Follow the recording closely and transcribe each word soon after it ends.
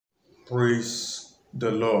Praise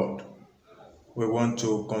the Lord. We want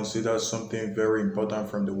to consider something very important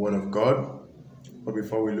from the Word of God. But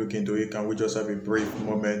before we look into it, can we just have a brief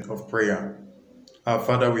moment of prayer? Our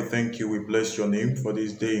Father, we thank you, we bless your name for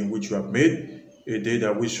this day in which you have made, a day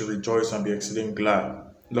that we should rejoice and be exceeding glad.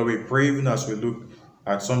 Lord, we pray even as we look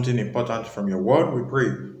at something important from your word, we pray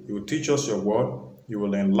you will teach us your word, you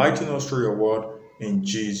will enlighten us through your word, in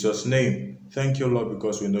Jesus' name. Thank you, Lord,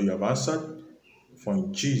 because we know you have answered. For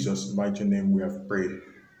in Jesus' mighty name we have prayed.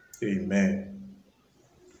 Amen.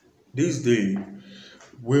 This day,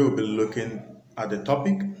 we'll be looking at the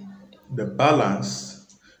topic, the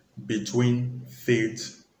balance between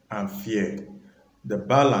faith and fear. The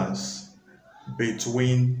balance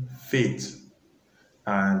between faith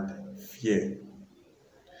and fear.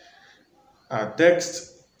 Our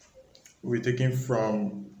text we're taking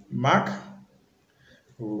from Mark.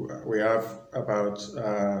 We have about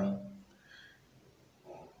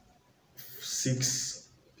 6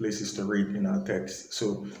 places to read in our text.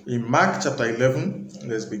 So in Mark chapter 11,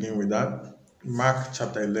 let's begin with that. Mark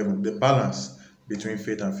chapter 11, the balance between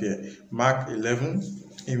faith and fear. Mark 11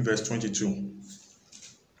 in verse 22.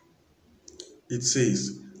 It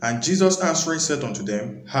says, "And Jesus answering said unto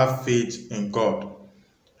them, Have faith in God.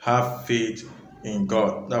 Have faith in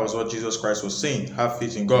God." That was what Jesus Christ was saying. Have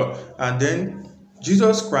faith in God. And then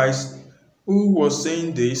Jesus Christ, who was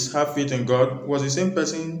saying this, have faith in God, was the same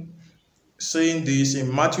person saying this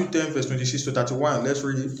in Matthew 10 verse 26 to 31. Let's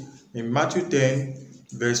read it. In Matthew 10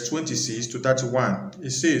 verse 26 to 31. It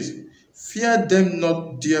says, "Fear them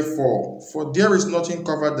not therefore, for there is nothing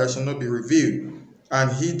covered that shall not be revealed,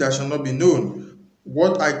 and hid that shall not be known.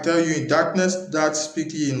 What I tell you in darkness, that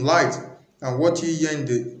speak ye in light, and what ye hear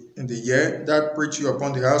in the air, that preach you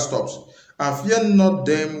upon the housetops. And fear not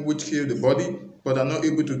them which kill the body, but are not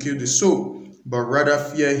able to kill the soul, but rather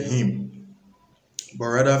fear him.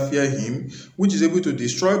 Which is able to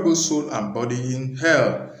destroy both soul and body in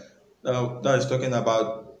hell." That is talking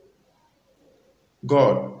about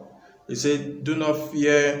God. He said, do not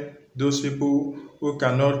fear those people who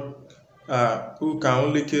can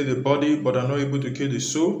only kill the body but are not able to kill the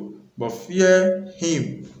soul, but fear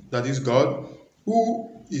him, that is God, who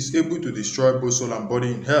is able to destroy both soul and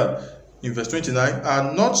body in hell. In verse 29,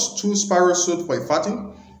 "Are not 2 sparrows sold for a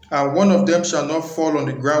farthing, and one of them shall not fall on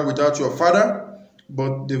the ground without your Father?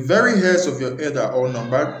 But the very hairs of your head are all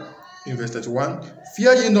numbered." In verse 31,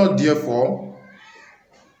 "Fear ye not therefore,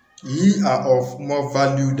 ye are of more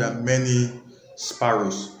value than many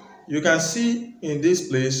sparrows." You can see in this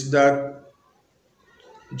place that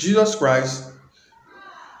Jesus Christ,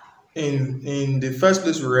 in the first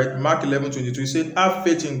place we read, Mark 11:22, he said, "Have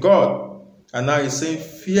faith in God." And now he's saying,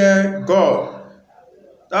 "Fear God."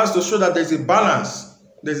 That's to show that there's a balance.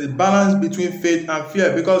 There's a balance between faith and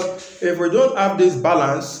fear, because if we don't have this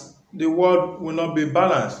balance, the world will not be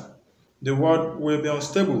balanced. The world will be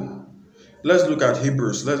unstable. Let's look at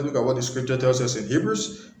Hebrews. Let's look at what the scripture tells us in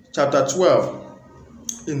Hebrews chapter 12.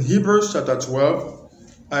 In Hebrews chapter 12,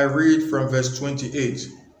 I read from verse 28.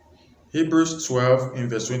 Hebrews 12 in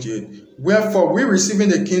verse 28. "Wherefore we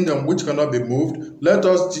receiving a kingdom which cannot be moved, let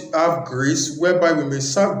us have grace whereby we may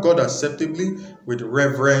serve God acceptably with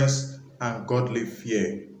reverence and godly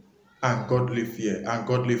fear." And godly fear. And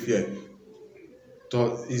godly fear.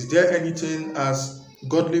 So is there anything as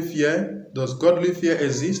godly fear? Does godly fear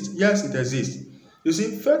exist? Yes, it exists. You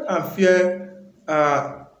see, faith and fear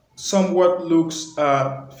somewhat looks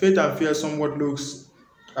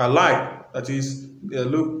alike. That is, they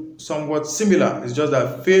look somewhat similar. It's just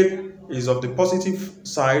that faith is of the positive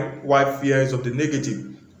side, while fear is of the negative.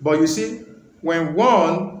 But you see, when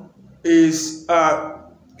one is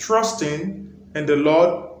trusting in the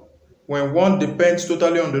Lord, when one depends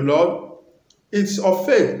totally on the Lord, it's of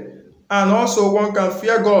faith. And also one can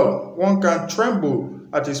fear God. One can tremble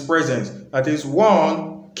at his presence. That is,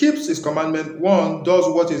 one keeps his commandment. One does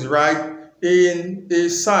what is right in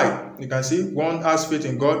his sight. You can see one has faith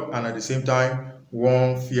in God, and at the same time,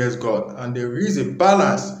 one fears God. And there is a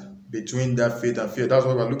balance between that faith and fear. That's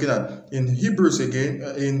what we're looking at. In Hebrews again,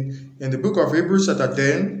 in the book of Hebrews chapter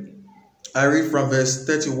 10, I read from verse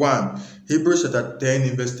 31. Hebrews chapter 10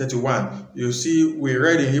 in verse 31. You see, we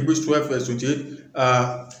read in Hebrews 12 verse 28,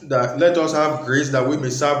 that let us have grace that we may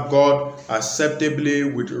serve God acceptably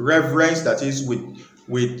with reverence, that is, with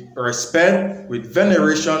respect, with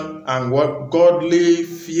veneration, and what? Godly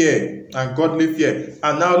fear. And godly fear.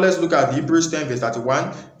 And now let's look at Hebrews 10 verse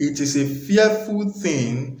 31. "It is a fearful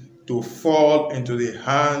thing to fall into the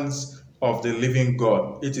hands of the living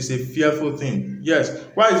God." It is a fearful thing. Yes.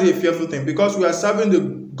 Why is it a fearful thing? Because we are serving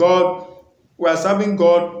God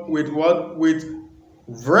with what? With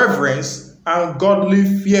reverence and godly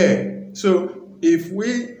fear. So if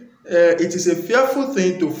we, it is a fearful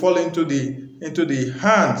thing to fall into the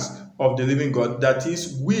hands of the living God. That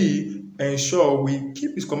is, we ensure we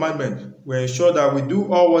keep His commandment. We ensure that we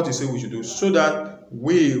do all what He said we should do, so that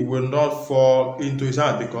we will not fall into His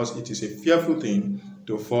hand, because it is a fearful thing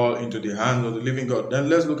to fall into the hand of the living God. Then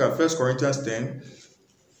let's look at 1 Corinthians 10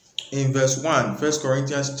 in verse 1. 1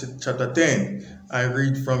 Corinthians chapter 10, I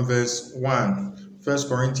read from verse 1. 1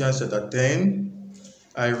 Corinthians chapter 10,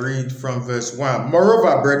 I read from verse 1.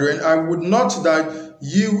 Moreover, brethren, I would not that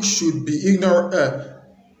you should be ignorant.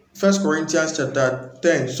 1 Corinthians chapter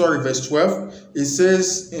 10, verse 12. It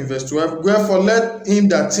says in verse 12, wherefore let him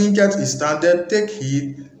that thinketh he standeth take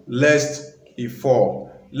heed lest he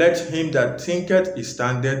fall. Let him that thinketh he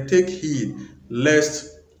standeth take heed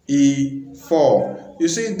lest he fall. You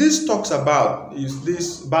see, this talks about is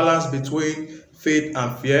this balance between faith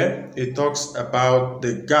and fear. It talks about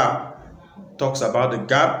the gap.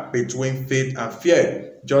 Between faith and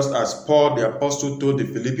fear. Just as Paul the apostle told the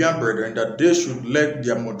Philippian brethren that they should let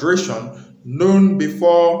their moderation known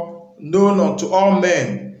unto all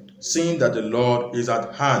men, seeing that the Lord is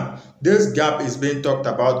at hand. This gap is being talked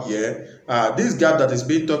about here. This gap that is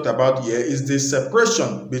being talked about here is the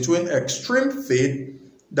separation between extreme faith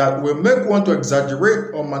that will make one to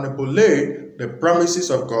exaggerate or manipulate the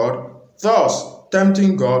promises of God, thus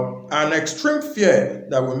tempting God, and extreme fear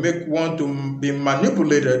that will make one to be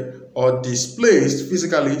manipulated or displaced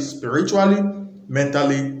physically, spiritually,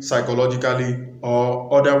 mentally, psychologically,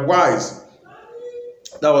 or otherwise.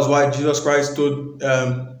 That was why Jesus Christ told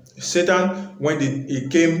Satan when he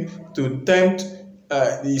came to tempt,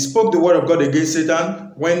 he spoke the word of God against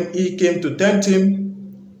Satan when he came to tempt him,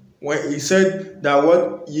 when he said that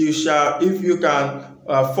what you shall, if you can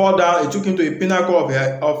fall down. He took him to a pinnacle of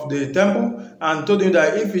the temple and told him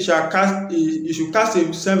that if he should cast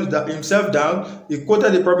himself down. He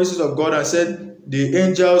quoted the promises of God and said, the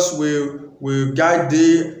angels will guide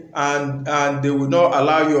thee, and they will not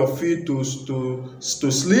allow your feet to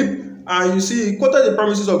sleep. And you see, he quoted the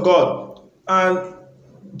promises of God. And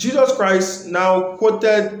Jesus Christ now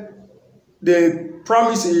quoted the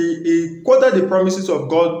promise. He quoted the promises of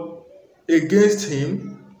God against him.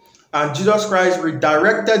 And Jesus Christ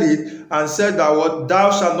redirected it and said that what thou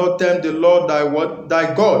shalt not tempt the Lord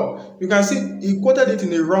thy God. You can see he quoted it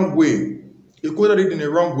in a wrong way.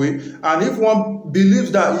 And if one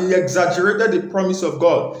believes that, he exaggerated the promise of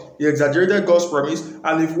God. He exaggerated God's promise.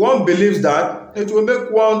 And if one believes that, it will make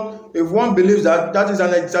one, if one believes that, that is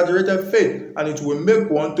an exaggerated faith. And it will make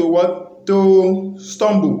one to what? To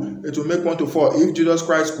stumble. It will make one to fall. If Jesus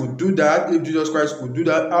Christ could do that,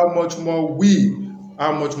 how much more we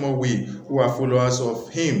who are followers of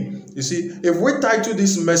him. You see, if we title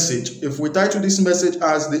this message as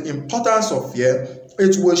the importance of fear,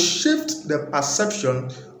 it will shift the perception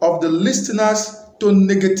of the listeners to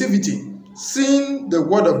negativity, seeing the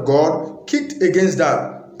word of God kicked against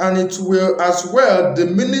that, and it will as well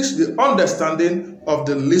diminish the understanding of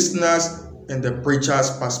the listeners in the preacher's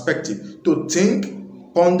perspective to think,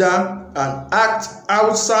 ponder, and act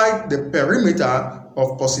outside the perimeter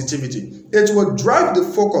of positivity. It will drive the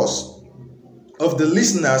focus of the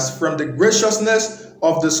listeners from the graciousness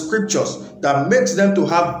of the scriptures that makes them to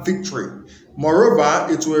have victory. Moreover,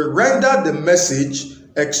 it will render the message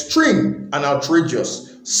extreme and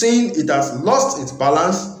outrageous, seeing it has lost its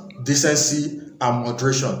balance, decency, and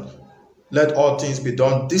moderation. Let all things be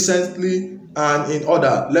done decently and in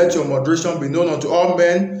order. Let your moderation be known unto all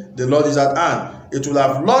men. The Lord is at hand. It will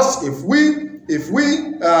have lost if we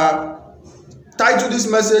title this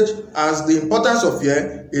message as the importance of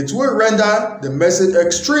fear. It will render the message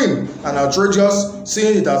extreme and outrageous,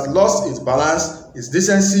 seeing it has lost its balance, its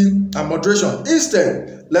decency, and moderation.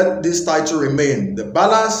 Instead, let this title remain: the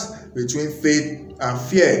balance between faith and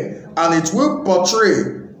fear, and it will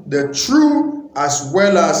portray the true as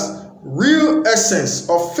well as real essence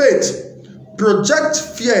of faith. Project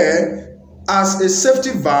fear as a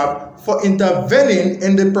safety valve for intervening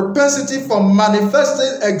in the propensity for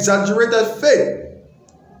manifesting exaggerated faith,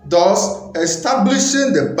 thus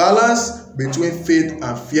establishing the balance between faith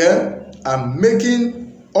and fear and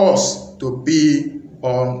making us to be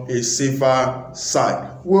on a safer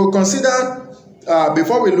side. We'll consider,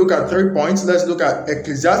 before we look at 3 points, let's look at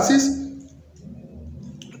Ecclesiastes.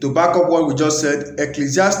 To back up what we just said,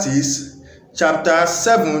 Ecclesiastes chapter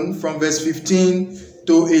 7 from verse 15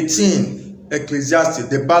 to 18. Ecclesiastes,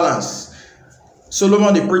 the balance.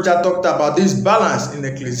 Solomon the preacher talked about this balance in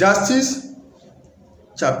Ecclesiastes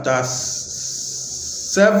chapter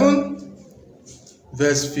 7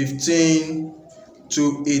 verse 15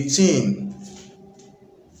 to 18.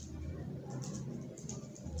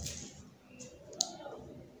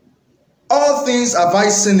 All things have I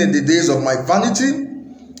seen in the days of my vanity.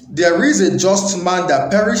 There is a just man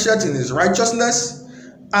that perisheth in his righteousness,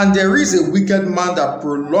 and there is a wicked man that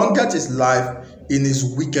prolongeth his life in his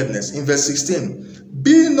wickedness. In verse 16,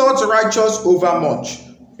 be not righteous over much.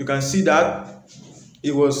 You can see that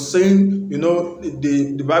it was saying,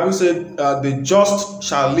 the Bible said, the just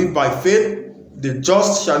shall live by faith. The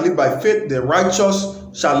just shall live by faith. The righteous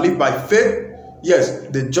shall live by faith. Yes,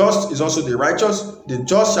 the just is also the righteous. The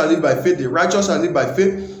just shall live by faith. The righteous shall live by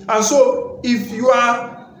faith. And so, if you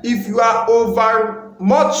are over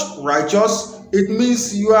much righteous, it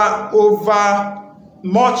means you are over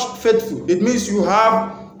much faithful. It means you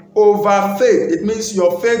have over faith. It means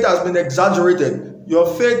your faith has been exaggerated. Your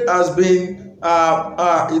faith has been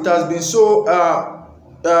so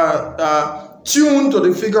tuned to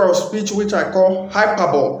the figure of speech, which I call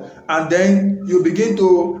hyperbole. And then you begin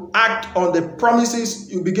to act on the promises.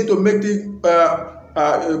 You begin to make it.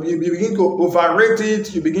 You begin to overrate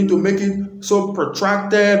it. You begin to make it so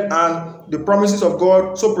protracted, and the promises of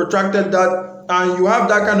God so protracted that, and you have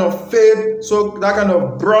that kind of faith, so that kind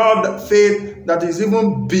of broad faith that is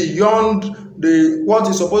even beyond what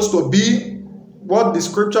is supposed to be, what the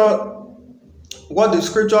scripture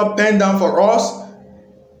penned down for us.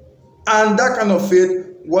 And that kind of faith,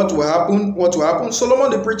 what will happen?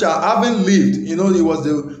 Solomon the preacher, having lived, he was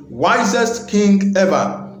the wisest king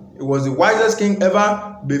ever. He was the wisest king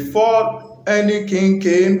ever. Before any king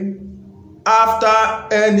came, after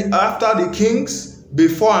the kings,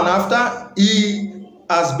 before and after, he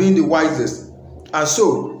has been the wisest. And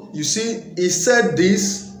so, you see, he said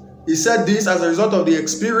this as a result of the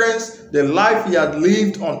experience, the life he had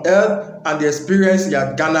lived on earth, and the experience he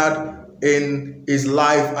had garnered in his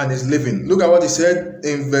life and his living. Look at what he said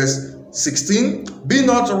in verse 16. Be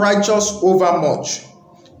not righteous over much,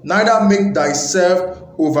 neither make thyself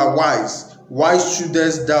over wise. Why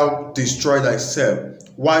shouldest thou destroy thyself?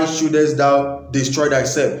 Why shouldest thou destroy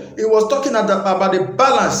thyself? He was talking about the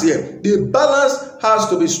balance here. The balance has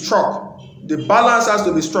to be struck. The balance has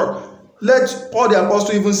to be struck. Let Paul the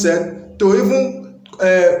Apostle even said to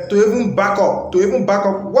even back up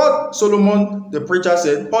what Solomon the preacher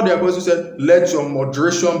said. Paul the Apostle said, let your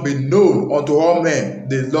moderation be known unto all men.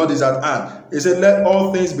 The Lord is at hand. He said, let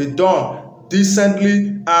all things be done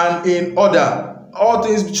decently and in order. All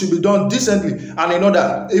things should be done decently and in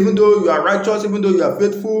order. Even though you are righteous, even though you are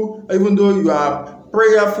faithful, even though you are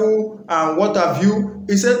prayerful and what have you,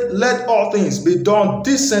 he said, let all things be done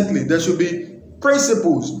decently. There should be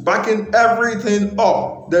principles backing everything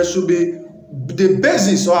up. There should be the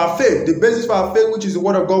basis of our faith, which is the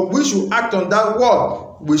word of God. We should act on that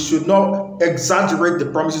word. We should not exaggerate the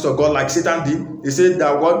promises of God like Satan did. He said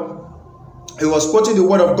that he was quoting the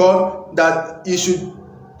word of God, that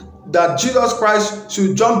Jesus Christ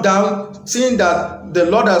should jump down, seeing that the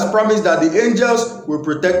Lord has promised that the angels will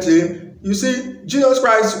protect him. You see, Jesus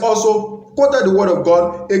Christ also quoted the word of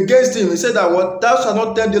God against him. He said that thou shalt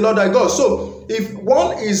not tempt the Lord thy God. So if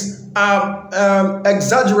one is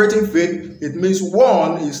exaggerating faith, it means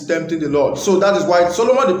one is tempting the Lord. So that is why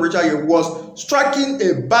Solomon the preacher here was striking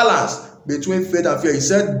a balance between faith and fear. He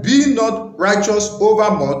said, be not righteous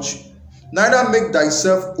over much, neither make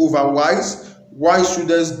thyself over wise. Why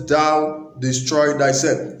shouldest thou destroy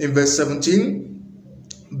thyself? In verse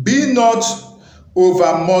 17, be not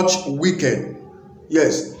over much wicked.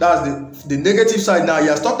 Yes, that's the negative side. Now he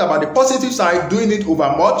has talked about the positive side, doing it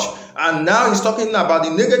over much, and now he's talking about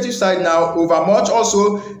the negative side now, over much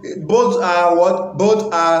also. Both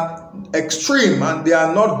are extreme, and they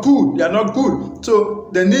are not good. So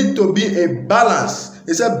there need to be a balance.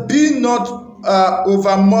 He said, be not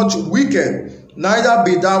over much wicked, neither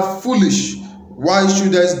be thou foolish. Why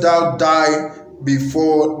shouldest thou die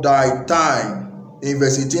before thy time? In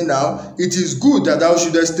verse 18 now, it is good that thou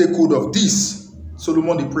shouldest take hold of this.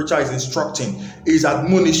 Solomon the preacher is instructing, is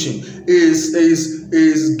admonishing,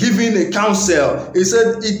 is giving a counsel. He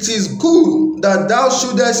said, it is good that thou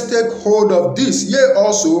shouldest take hold of this. Yea,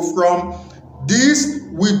 also from this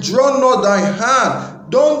withdraw not thy hand.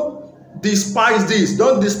 Don't despise this.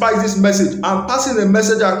 Don't despise this message. I'm passing a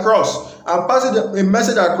message across. I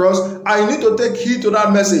need to take heed to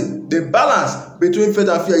that message. The balance between faith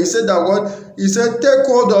and fear. He said that He said, take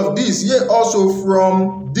hold of this. Yea, also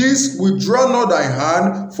from this withdraw not thy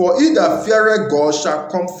hand, for he that feareth God shall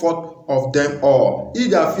comfort of them all. He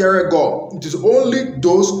that feareth God. It is only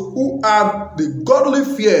those who have the godly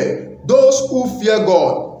fear, those who fear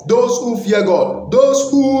God, those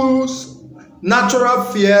whose natural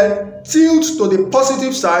fear tilts to the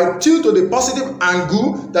positive side, tilt to the positive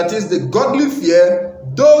angle, that is the godly fear.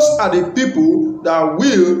 Those are the people that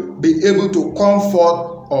will be able to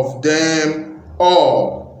comfort of them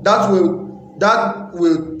all. That will that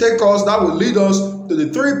will lead us to the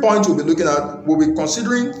 3 points we'll be looking at. We'll be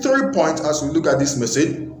considering 3 points as we look at this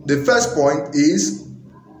message. The first point is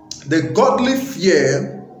the godly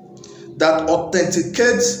fear that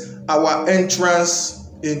authenticates our entrance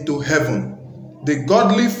into heaven. The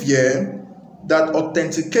godly fear that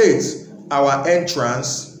authenticates our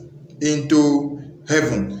entrance into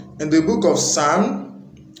heaven. In the book of Psalm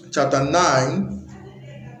chapter 19,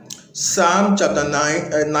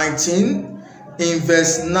 in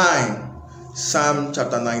verse 9. Psalm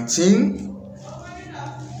chapter 19,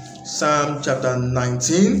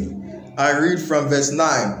 I read from verse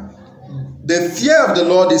 9. The fear of the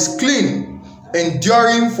Lord is clean,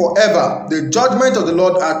 enduring forever. The judgment of the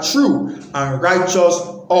Lord are true and righteous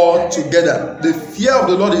altogether. The fear of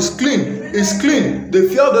the Lord is clean. It's clean. The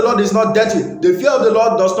fear of the Lord is not dirty. The fear of the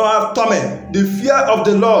Lord does not have torment. The fear of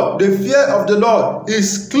the Lord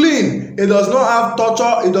is clean. It does not have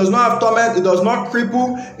torture. It does not have torment. It does not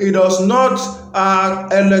cripple. It does not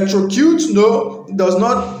electrocute. No. It does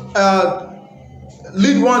not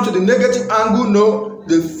lead one to the negative angle. No.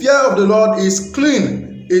 The fear of the Lord is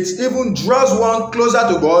clean. It even draws one closer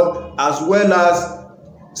to God, as well as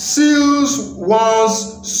seals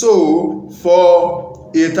one's soul for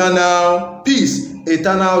eternal peace,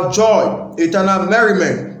 eternal joy, eternal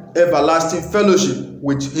merriment, everlasting fellowship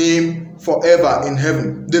with Him forever in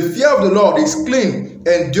heaven. The fear of the Lord is clean,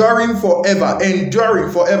 enduring forever. Enduring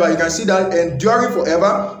forever. You can see that, enduring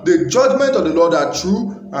forever. The judgment of the Lord are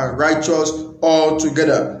true and righteous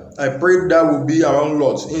altogether. I pray that will be our own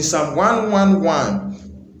Lord. In Psalm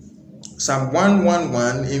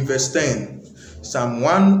 111 in verse 10. Psalm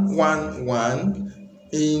 111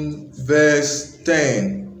 in verse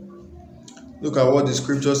 10. Look at what the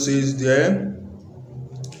scripture says there.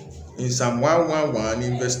 In Psalm 111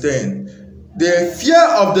 in verse 10. The fear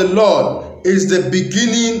of the Lord is the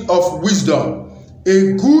beginning of wisdom.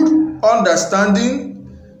 A good understanding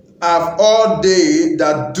have all they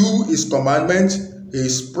that do His commandments.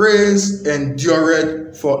 His praise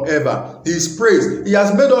endureth forever. His praise. He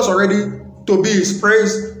has made us already to be His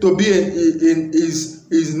praise, to be in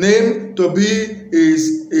His name, to be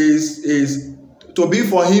to be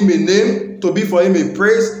for Him a name, to be for Him a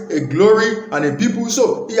praise, a glory, and a people.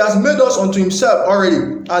 So He has made us unto Himself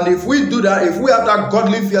already. And if we do that, if we have that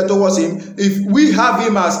godly fear towards Him, if we have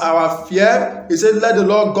Him as our fear, He said, let the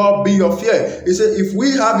Lord God be your fear. He said, if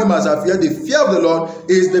we have Him as our fear, the fear of the Lord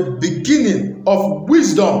is the beginning of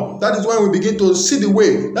wisdom. That is when we begin to see the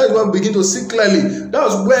way. That is when we begin to see clearly. That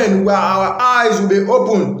is when our eyes will be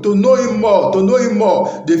open to know Him more, to know Him more.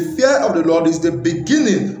 The fear of the Lord is the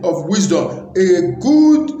beginning of wisdom. A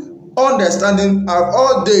good understanding are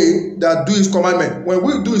all they that do His commandment. When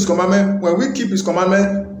we do His commandment, when we keep His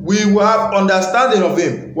commandment, we will have understanding of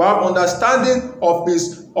Him. We have understanding of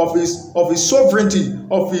His sovereignty,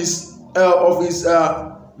 of His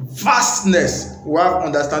vastness. We have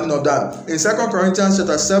understanding of that. In 2 Corinthians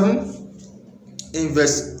chapter 7, in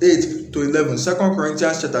verse 8 to 11. 2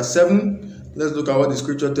 Corinthians chapter 7. Let's look at what the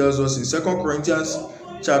scripture tells us in 2 Corinthians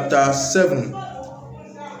chapter 7.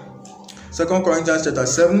 2 Corinthians chapter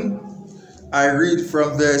 7. I read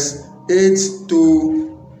from verse 8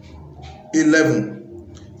 to 11.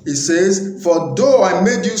 It says, for though I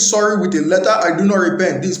made you sorry with a letter, I do not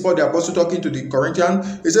repent. This is Paul the apostle talking to the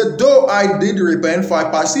Corinthians. He said, though I did repent, for I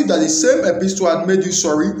perceive that the same epistle had made you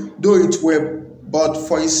sorry, though it were but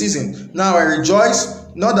for a season. Now I rejoice,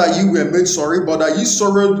 not that you were made sorry, but that ye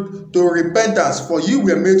sorrowed to repentance. For you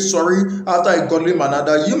were made sorry after a godly manner,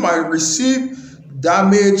 that you might receive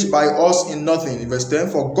damage by us in nothing. In verse 10,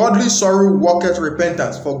 for godly sorrow worketh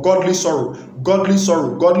repentance. For godly sorrow, godly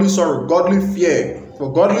sorrow, godly sorrow, godly fear.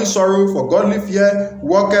 For godly sorrow, for godly fear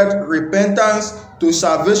worketh repentance to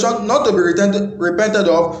salvation, not to be repented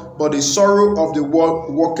of, but the sorrow of the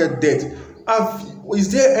world worketh death. Is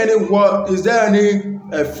there any word? Is there any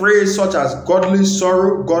phrase such as godly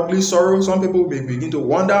sorrow? Godly sorrow. Some people may begin to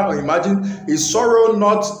wonder or imagine: is sorrow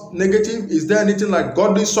not negative? Is there anything like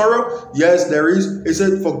godly sorrow? Yes, there is. It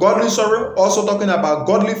said for godly sorrow, also talking about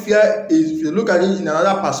godly fear. If you look at it in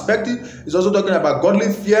another perspective, it's also talking about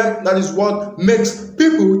godly fear. That is what makes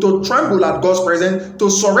people to tremble at God's presence, to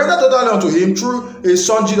surrender totally unto Him through His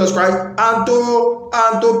Son Jesus Christ, and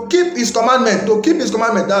to keep His commandment. To keep His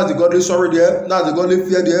commandment. That's the godly sorrow there. That's the godly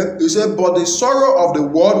fear there. He said, but the sorrow of the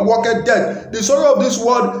world worketh death. The sorrow of this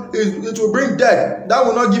world it will bring death. That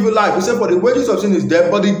will not give you life. He said, for the wages of sin is death,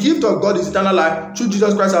 but the gift of God is eternal life through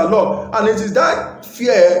Jesus Christ our Lord. And it is that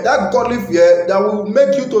fear, that godly fear, that will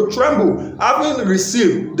make you to tremble, having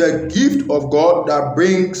received the gift of God that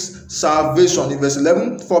brings salvation. In verse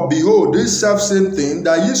 11, for behold, this self same thing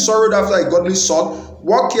that ye sorrowed after a godly sort,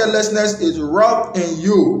 What carelessness is wrought in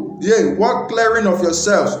you? Yea, what clearing of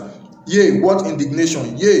yourselves? Yea, what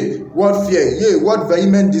indignation? Yea, what fear? Yea, what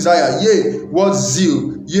vehement desire? Yea, what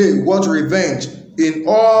zeal? Yea, what revenge? In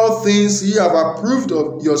all things ye have approved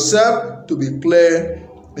of yourself to be clear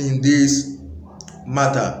in this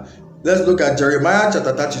matter. Let's look at Jeremiah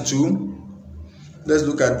chapter 32. Let's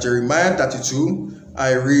look at Jeremiah 32.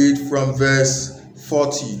 I read from verse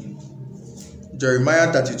 40.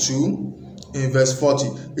 Jeremiah 32 in verse 40.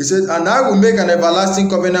 It says, and I will make an everlasting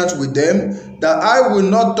covenant with them, that I will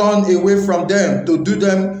not turn away from them to do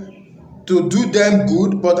them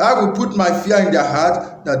good, but I will put my fear in their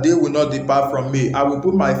heart, that they will not depart from me. I will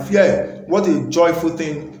put my fear. What a joyful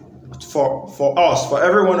thing for us, for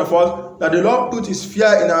every one of us, that the Lord put his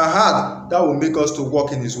fear in our heart. That will make us to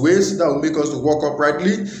walk in his ways. That will make us to walk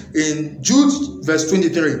uprightly. In Jude verse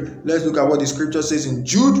 23, let's look at what the scripture says in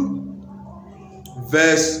Jude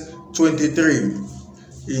verse 23.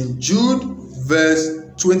 In Jude verse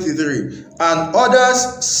 23, and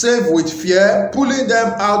others save with fear, pulling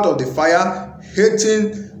them out of the fire,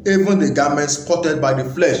 hating even the garments spotted by the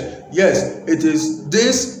flesh. Yes, it is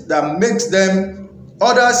this that makes them,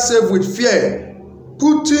 others save with fear,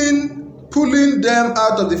 pulling them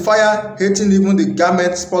out of the fire, hating even the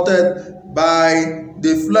garments spotted by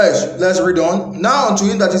the flesh. Let's read on. Now unto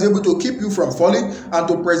him that is able to keep you from falling, and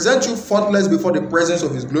to present you faultless before the presence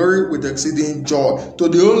of his glory with exceeding joy. To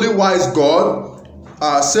the only wise God,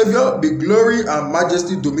 our Savior, be glory and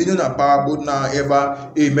majesty, dominion and power, both now and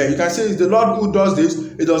ever. Amen. You can say it's the Lord who does this.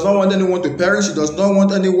 He does not want anyone to perish. He does not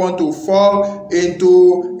want anyone to fall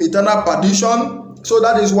into eternal perdition. So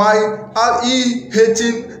that is why he,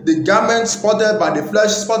 hating the garment spotted by the flesh,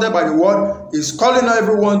 spotted by the word, is calling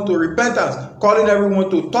everyone to repentance, calling everyone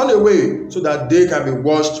to turn away so that they can be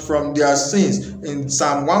washed from their sins. In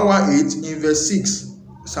Psalm 118 in verse 6.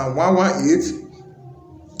 Psalm 118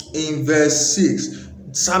 in verse 6.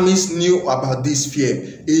 Psalmist knew about this fear.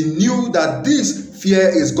 He knew that this fear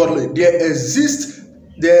is godly. There exists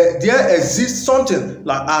something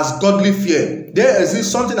like as godly fear. There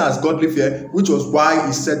exists something as godly fear, which was why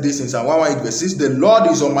he said this in Psalm 118 verse 6. The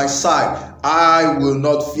Lord is on my side. I will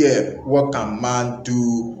not fear. What can man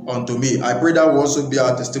do unto me? I pray that will also be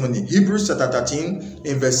our testimony. Hebrews chapter 13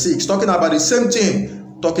 in verse 6. Talking about the same thing.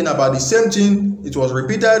 It was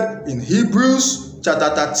repeated in Hebrews chapter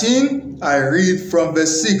 13. I read from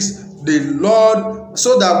verse 6. The Lord,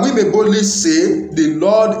 so that we may boldly say, the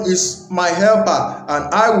Lord is my helper, and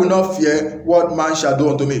I will not fear what man shall do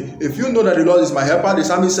unto me. If you know that the Lord is my helper, the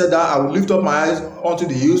psalmist said that I will lift up my eyes unto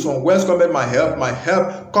the hills, from whence cometh my help. My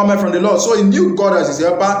help cometh from the Lord. So he knew God as his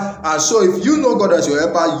helper, and so if you know God as your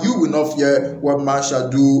helper, you will not fear what man shall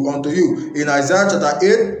do unto you. In Isaiah chapter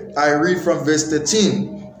 8, I read from verse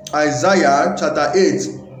 13. Isaiah chapter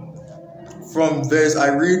 8, I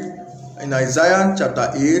read in Isaiah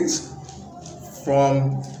chapter 8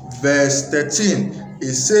 from verse 13.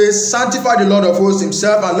 It says, sanctify the Lord of hosts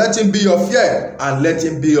himself, and let him be your fear, and let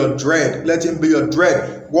him be your dread. Let him be your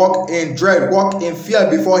dread. Walk in dread, walk in fear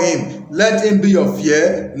before him. Let him be your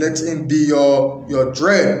fear, let him be your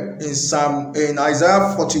dread. In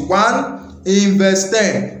Isaiah 41 in verse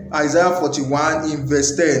 10. Isaiah 41 in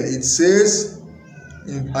verse 10. It says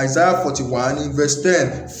in Isaiah 41 in verse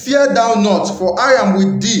 10, fear thou not, for I am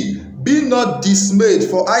with thee. Be not dismayed,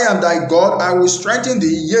 for I am thy God. I will strengthen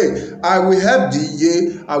thee, yea, I will help thee,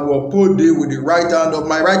 yea, I will uphold thee with the right hand of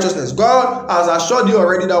my righteousness. God has assured you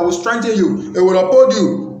already that I will strengthen you. It will uphold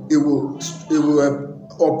you. It will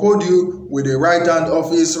uphold you with the right hand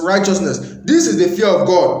of his righteousness. This is the fear of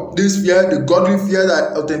God. This fear, the godly fear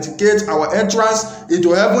that authenticates our entrance into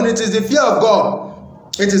heaven. It is the fear of God.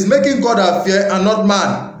 It is making God our fear and not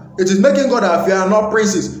man. It is making God our fear and not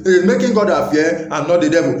princes. It is making God our fear and not the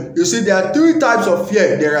devil. You see, there are three types of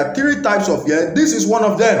fear. This is one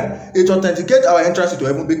of them. It authenticates our entrance into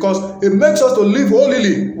heaven because it makes us to live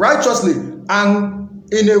holily, righteously, and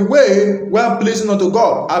in a way well pleasing unto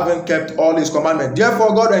God, having kept all his commandments.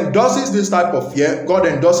 Therefore, God endorses this type of fear. God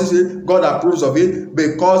endorses it. God approves of it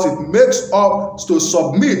because it makes us to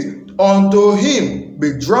submit unto him,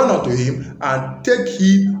 be drawn unto him, and take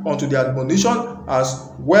heed unto the admonition as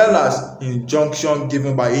well as injunction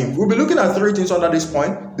given by him. We'll be looking at three things under this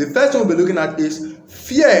point. The first thing we'll be looking at is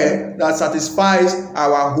fear that satisfies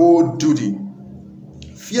our whole duty.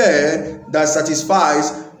 Fear that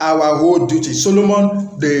satisfies our whole duty.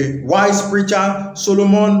 Solomon, the wise preacher,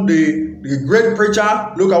 Solomon, the great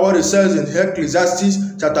preacher, look at what it says in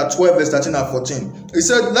Ecclesiastes chapter 12 verse 13 and 14. It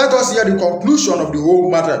said, let us hear the conclusion of the whole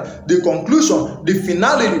matter. The conclusion, the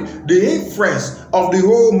finality, the inference of the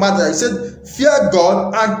whole matter. It said, Fear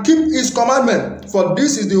God and keep his commandment, for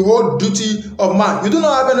this is the whole duty of man. You do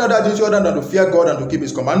not have any other duty other than to fear God and to keep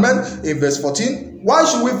his commandment. In verse 14, why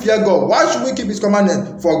should we fear God? Why should we keep his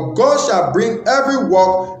commandment? For God shall bring every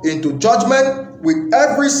work into judgment with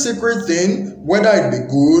every secret thing, whether it be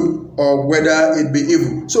good or whether it be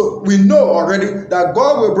evil. So we know already that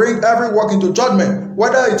God will bring every work into judgment.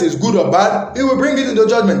 Whether it is good or bad, he will bring it into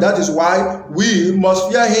judgment. That is why we must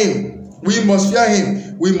fear him. We must fear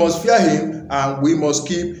him. We must fear him, and we must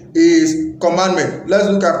keep his commandment. Let's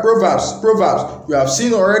look at Proverbs. Proverbs. We have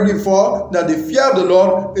seen already before that the fear of the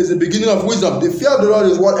Lord is the beginning of wisdom. The fear of the Lord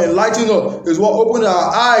is what enlightens us, is what opens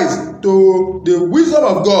our eyes to the wisdom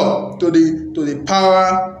of God, to the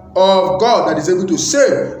power of God that is able to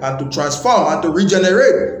save and to transform and to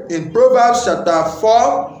regenerate. In Proverbs chapter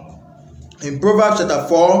 4,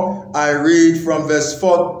 I read from verse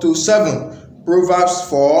 4 to 7. Proverbs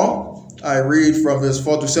 4, I read from verse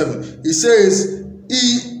 4 to 7. It says,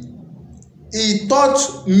 He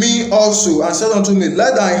taught me also and said unto me,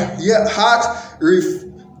 let thy heart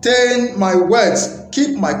retain my words,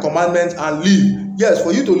 keep my commandments and live. Yes,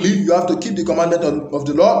 for you to live, you have to keep the commandment of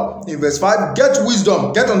the Lord. In verse 5, get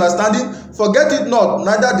wisdom, get understanding, forget it not,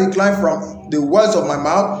 neither decline from the words of my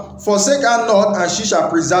mouth. Forsake her not, and she shall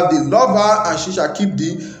preserve thee. Love her, and she shall keep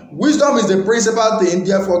thee. Wisdom is the principal thing,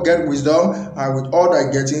 therefore get wisdom, and with all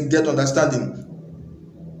thy getting, get understanding.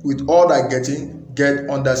 With all thy getting, get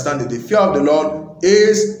understanding. The fear of the Lord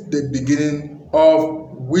is the beginning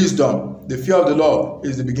of wisdom. The fear of the Lord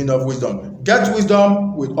is the beginning of wisdom. Get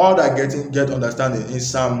wisdom, with all thy getting, get understanding. In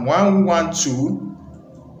Psalm 112,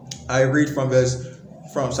 I read from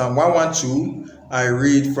Psalm 112, I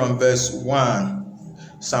read from verse 1.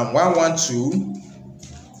 Psalm 112,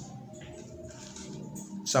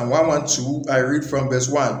 I read from verse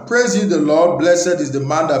 1. Praise ye the Lord, blessed is the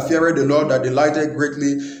man that feareth the Lord, that delighteth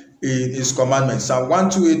greatly in his commandments. Psalm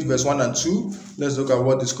 128, verse 1 and 2. Let's look at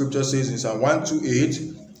what the scripture says in Psalm 128,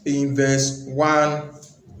 in verse 1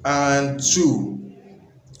 and 2.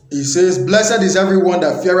 It says, blessed is everyone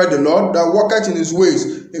that feareth the Lord, that walketh in his ways.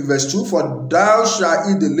 In verse 2, for thou shalt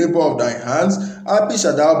eat the labor of thy hands, happy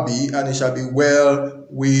shalt thou be, and it shall be well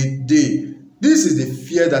with thee. This is the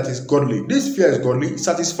fear that is godly. This fear is godly. It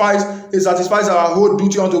satisfies our whole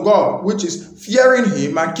duty unto God, which is fearing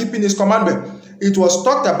him and keeping his commandment. It was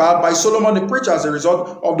talked about by Solomon the preacher as a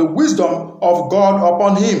result of the wisdom of God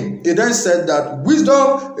upon him. He then said that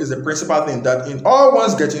wisdom is the principal thing, that in all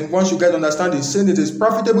one's getting, once you get understanding, saying it is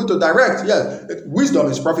profitable to direct. Yes, wisdom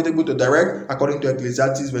is profitable to direct, according to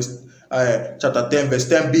Ecclesiastes chapter 10, verse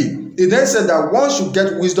 10b. He then said that one should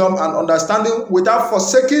get wisdom and understanding without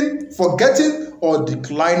forsaking, forgetting, or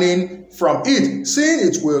declining from it, seeing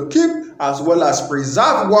it will keep as well as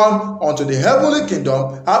preserve one unto the heavenly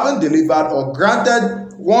kingdom, having delivered or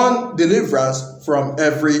granted one deliverance from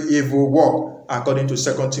every evil work, according to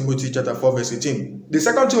 2 Timothy chapter 4, verse 18. The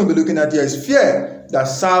second thing we'll be looking at here is fear that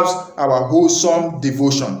serves our wholesome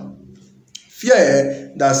devotion.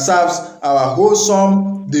 Fear that serves our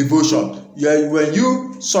wholesome devotion. When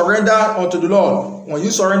you surrender unto the Lord,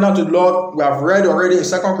 we have read already in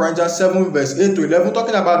 2 Corinthians 7, verse 8 to 11,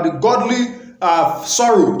 talking about the godly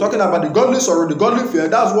sorrow, talking about the godly sorrow, the godly fear.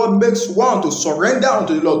 That's what makes one to surrender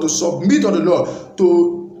unto the Lord, to submit unto the Lord,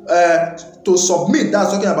 to submit.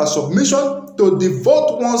 That's talking about submission, to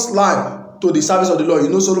devote one's life to the service of the Lord. You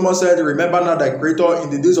know, Solomon said, remember now thy creator in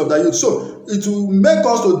the days of thy youth. So it will make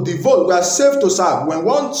us to devote. We are safe to serve. When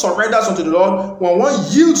one surrenders unto the Lord, when one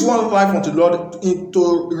yields one's life unto the Lord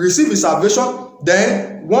to receive his salvation,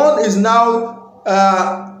 then one is now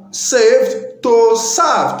saved to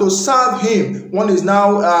serve him. One is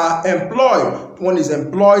now employed. One is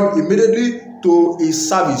employed immediately to his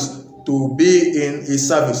service, to be in his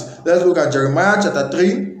service. Let's look at Jeremiah chapter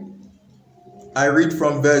 3. I read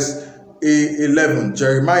from verse 11.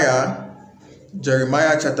 Jeremiah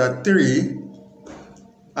chapter 3.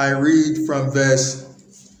 I read from verse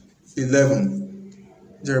 11.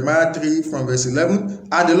 Jeremiah 3 from verse 11.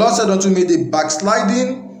 And the Lord said unto me, the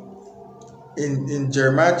backsliding, in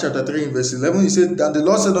Jeremiah chapter 3 in verse 11, he said, and the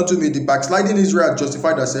Lord said unto me, the backsliding Israel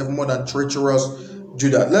justified herself more than treacherous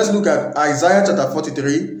Judah. Let's look at Isaiah chapter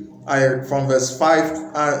 43 from verse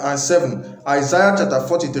 5 and 7. Isaiah chapter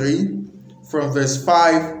 43 from verse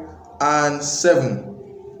 5 and 7.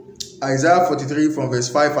 Isaiah 43 from verse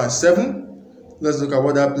 5 and 7. Let's look at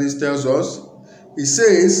what that place tells us. It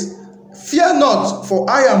says, fear not, for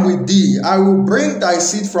I am with thee. I will bring thy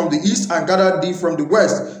seed from the east and gather thee from the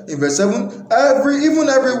west. In verse 7, even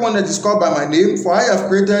everyone that is called by my name, for I have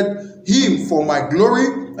created him for my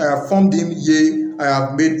glory. I have formed him, yea, I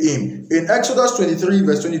have made him. In Exodus 23,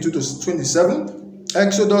 verse 22 to 27,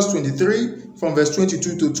 Exodus 23 from verse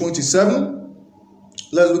 22 to 27.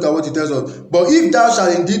 Let's look at what it tells us. But if thou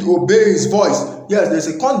shalt indeed obey his voice, yes, there's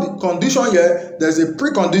a condition here. There's a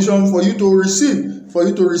precondition for you to receive. For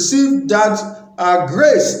you to receive that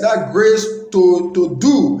grace to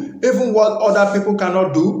do even what other people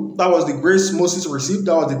cannot do. That was the grace Moses received.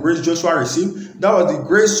 That was the grace Joshua received. That was the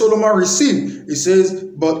grace Solomon received. It says,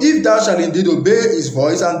 but if thou shalt indeed obey his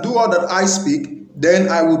voice and do all that I speak, then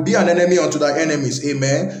I will be an enemy unto thy enemies.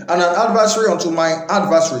 Amen. And an adversary unto my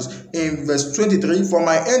adversaries. In verse 23, for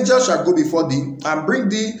my angel shall go before thee and bring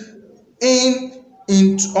thee in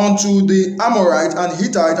unto the Amorite and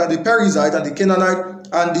Hittite and the Perizzite and the Canaanite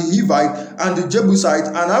and the Hivite and the Jebusite,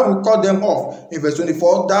 and I will cut them off. In verse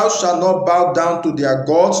 24, thou shalt not bow down to their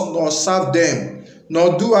gods, nor serve them,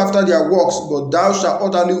 nor do after their works, but thou shalt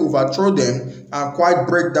utterly overthrow them and quite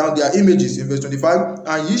break down their images. In verse 25,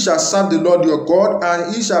 and ye shall serve the Lord your God,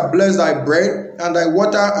 and he shall bless thy bread and thy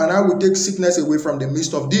water, and I will take sickness away from the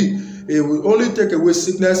midst of thee. It will only take away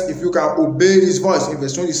sickness if you can obey his voice. In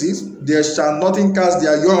verse 26, there shall nothing cast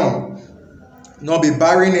their young, nor be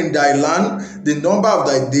barren in thy land. The number of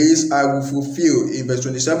thy days I will fulfill. In verse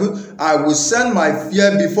 27, I will send my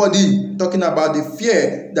fear before thee. Talking about the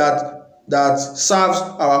fear that serves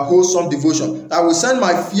our wholesome devotion. I will send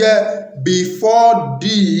my fear before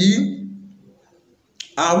thee,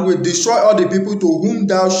 and will destroy all the people to whom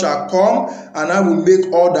thou shalt come, and I will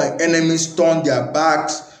make all thy enemies turn their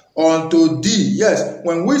backs unto thee. Yes,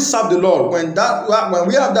 when we serve the Lord, when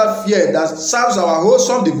we have that fear that serves our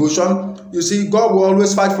wholesome devotion, you see, God will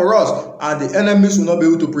always fight for us, and the enemies will not be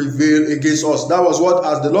able to prevail against us. That was what,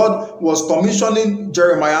 as the Lord was commissioning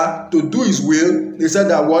Jeremiah to do his will, he said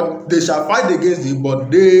that what? They shall fight against thee,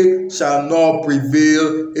 but they shall not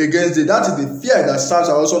prevail against thee. That is the fear that serves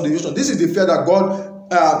our wholesome devotion. This is the fear that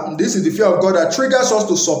this is the fear of God that triggers us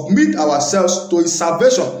to submit ourselves to his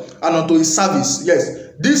salvation and unto his service.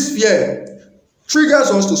 Yes, this fear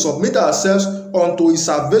triggers us to submit ourselves unto his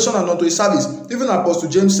salvation and unto his service. Even Apostle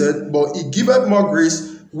James said, but he giveth more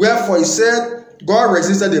grace. Wherefore he said, God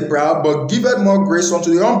resisted the proud, but giveth more grace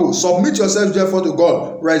unto the humble. Submit yourselves therefore to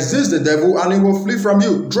God. Resist the devil, and he will flee from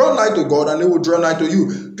you. Draw nigh to God, and he will draw nigh to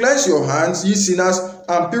you. Cleanse your hands, ye sinners,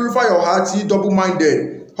 and purify your hearts, ye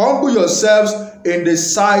double-minded. Humble yourselves in the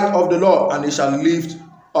sight of the Lord, and he shall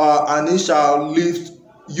lift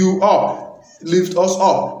you up. Lift us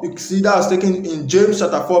up. You see that is taken in James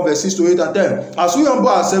chapter 4 verse 6 to 8 and 10. As we humble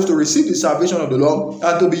ourselves to receive the salvation of the Lord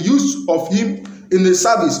and to be used of him in the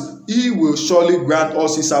service, he will surely grant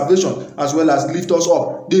us his salvation as well as lift us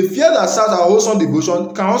up. The fear that serves our wholesome devotion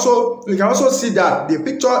we can also see that the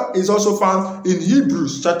picture is also found in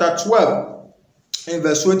Hebrews chapter 12 in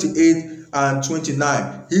verse 28 and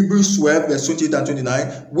 29. Hebrews 12 verse 28 and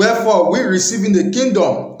 29. Wherefore we receiving the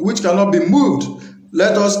kingdom which cannot be moved,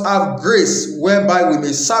 let us have grace whereby we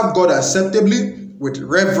may serve God acceptably with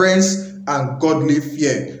reverence and godly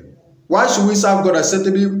fear. Why should we serve God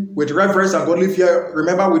acceptably with reverence and godly fear?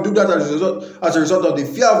 Remember, we do that as a result of the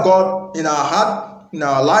fear of God in our heart, in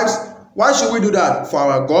our lives. Why should we do that? For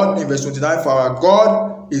our God, in verse 29, for our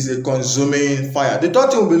God is a consuming fire. The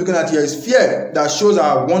third thing we'll be looking at here is fear that shows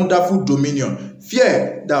our wonderful dominion.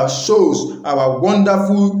 Fear that shows our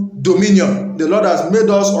wonderful dominion. The Lord has made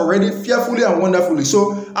us already fearfully and wonderfully.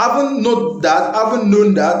 So having known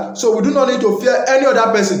that, so we do not need to fear any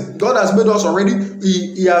other person. God has made us already.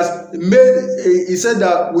 He said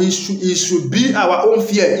that he should be our own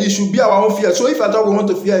fear. He should be our own fear. So if I thought we want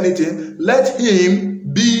to fear anything, let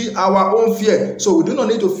him be our own fear. So we do not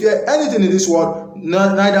need to fear anything in this world,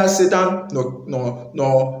 neither Satan,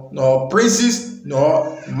 nor princes,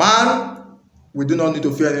 nor man. We do not need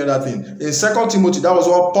to fear any other thing. In 2 Timothy, that was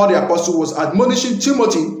what Paul the Apostle was admonishing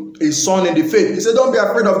Timothy, his son in the faith. He said, don't be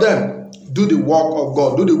afraid of them. Do the work of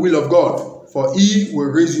God. Do the will of God. For he will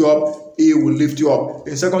raise you up. He will lift you up.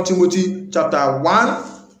 In 2 Timothy chapter 1,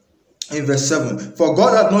 in verse 7. For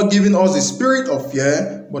God hath not given us the spirit of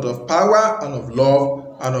fear, but of power and of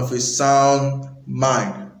love and of a sound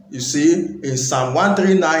mind. You see, in Psalm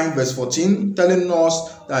 139 verse 14, telling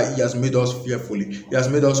us that he has made us fearfully. He has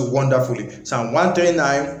made us wonderfully. Psalm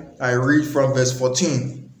 139, I read from verse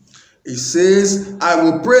 14. It says, I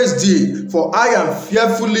will praise thee, for I am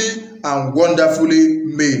fearfully and wonderfully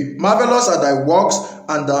made. Marvelous are thy works,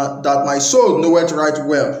 and that my soul knoweth right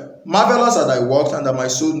well. Marvelous are thy works, and that my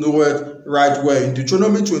soul knoweth right well. In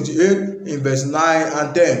Deuteronomy 28, in verse 9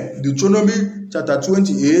 and 10. Deuteronomy chapter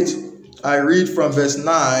 28, I read from verse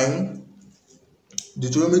 9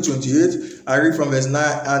 Deuteronomy 28, I read from verse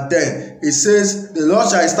 9 and 10. It says, the Lord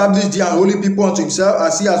shall establish thee an holy people unto himself,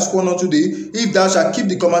 as he has sworn unto thee, if thou shalt keep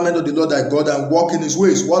the commandment of the Lord thy God and walk in his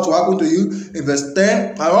ways. What will happen to you? In verse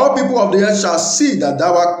 10, and all people of the earth shall see that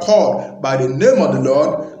thou art called by the name of the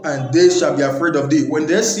Lord, and they shall be afraid of thee. When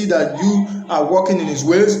they see that you are walking in his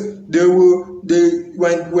ways,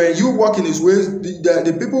 when you walk in his ways,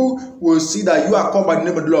 the people will see that you are called by the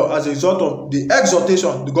name of the Lord. As a result of the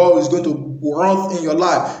exhortation the God is going to run in your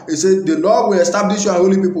life, he said the Lord will establish you a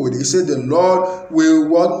holy people. He said the Lord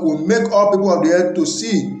will make all people of the earth to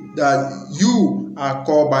see that you are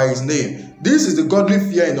called by his name. This is the godly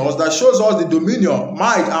fear in us that shows us the dominion,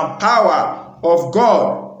 might, and power of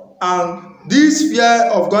God. And this fear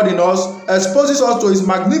of God in us exposes us to his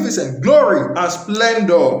magnificent glory and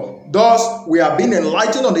splendor. Thus, we are being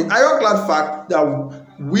enlightened on the ironclad fact that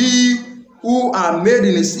we who are made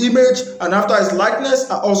in his image and after his likeness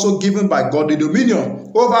are also given by God the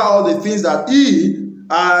dominion over all the things that he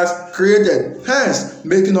has created, hence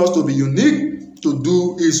making us to be unique to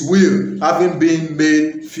do his will, having been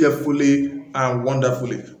made fearfully and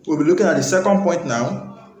wonderfully. We'll be looking at the second point now.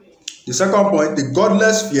 The second point, the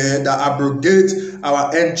godless fear that abrogates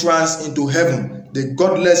our entrance into heaven. The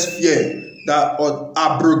godless fear that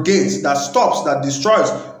abrogates, that stops, that destroys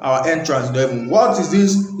our entrance into heaven. What is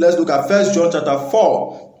this? Let's look at 1 John chapter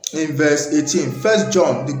 4 in verse 18. 1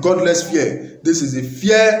 John, the godless fear. This is the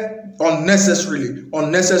fear unnecessary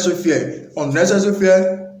fear. Unnecessary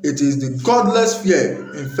fear, it is the godless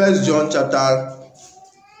fear. In 1 John chapter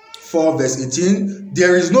 4 verse 18,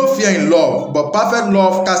 there is no fear in love, but perfect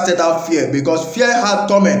love casteth out fear, because fear hath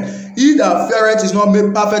torment. He that feareth is not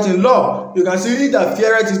made perfect in love. You can see, he that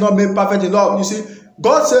feareth is not made perfect in love. You see,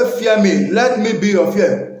 God said, fear me, let me be your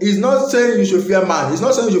fear. He's not saying you should fear man. He's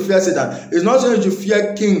not saying you should fear Satan. He's not saying you should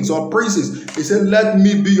fear kings or princes. He said, let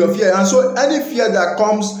me be your fear. And so any fear that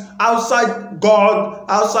comes outside God,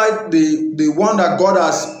 outside the one that God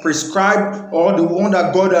has prescribed, or the one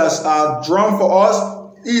that God has drawn for us,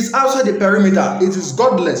 is outside the perimeter. It is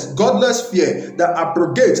godless fear that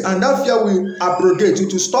abrogates, and that fear will abrogate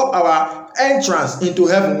to stop our entrance into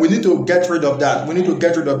heaven. We need to get rid of that. We need to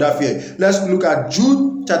get rid of that fear. Let's look at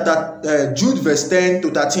Jude verse 10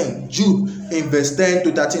 to 13. Jude in verse 10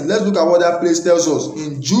 to 13. Let's look at what that place tells us.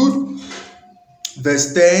 In Jude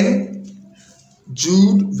verse 10,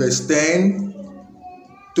 Jude verse 10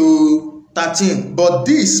 to 13. But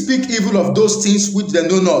these speak evil of those things which they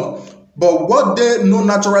know not. But what they know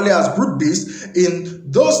naturally as brute beasts,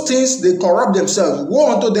 in those things they corrupt themselves.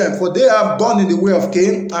 Woe unto them, for they have gone in the way of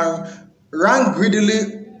Cain, and ran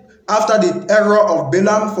greedily after the error of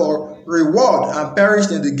Balaam for reward, and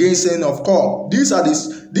perished in the gainsaying of Kor. These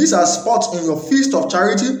are spots in your feast of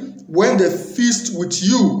charity, when they feast with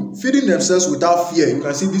you, feeding themselves without fear. You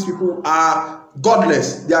can see these people are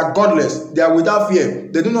godless. They are godless. They are without fear.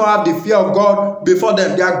 They do not have the fear of God before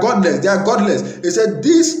them. They are godless. They are godless. He said,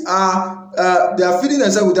 these are they are feeding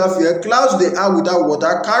themselves without fear. Clouds they are without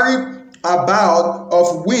water, carry about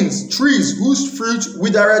of winds, trees whose fruit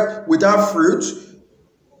withereth without fruit,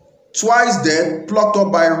 twice dead, plucked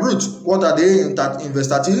up by roots. What are they in verse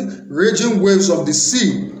 13? Raging waves of the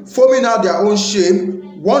sea, foaming out their own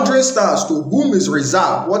shame, wandering stars, to whom is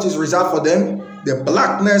reserved. What is reserved for them? The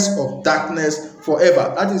blackness of darkness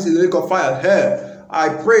forever. That is the lake of fire, hell. I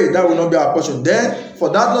pray that will not be our portion. Then, for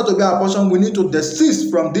that not to be our portion, we need to desist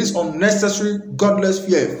from this unnecessary godless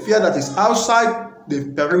fear. Fear that is outside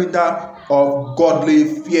the perimeter of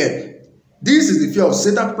godly fear. This is the fear of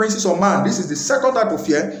Satan, princes of man. This is the second type of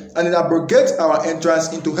fear, and it abrogates our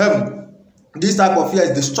entrance into heaven. This type of fear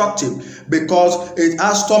is destructive because it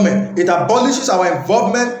has torment. It abolishes our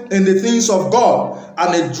involvement in the things of God,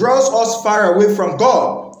 and it draws us far away from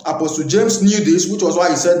God. Apostle James knew this, which was why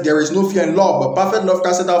he said, there is no fear in love, but perfect love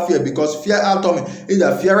casteth out fear, because fear hath torment. He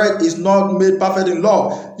that feareth is not made perfect in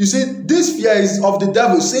love. You see, this fear is of the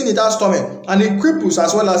devil, seeing it has torment, and it cripples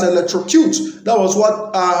as well as electrocutes. That was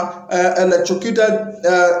what electrocuted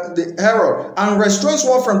the Herod, and restrains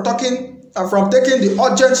one from taking the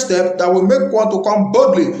urgent step that will make one to come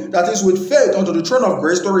boldly, that is with faith, unto the throne of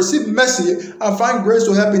grace, to receive mercy and find grace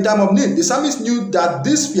to help in time of need. The psalmist knew that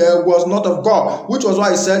this fear was not of God, which was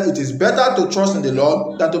why he said, it is better to trust in the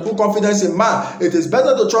Lord than to put confidence in man. It is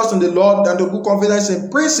better to trust in the Lord than to put confidence in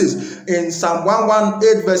princes. In Psalm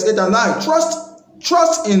 118 verse 8 and 9,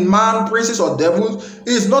 Trust in man, princes, or devils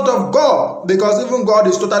is not of God, because even God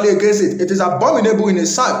is totally against it. It is abominable in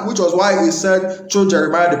his sight, which was why he said through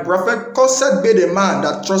Jeremiah the prophet, cursed be the man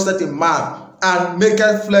that trusteth in man, and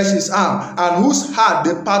maketh flesh his arm, and whose heart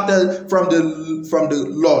departed from the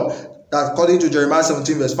Lord. That according to Jeremiah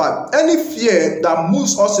 17 verse 5. Any fear that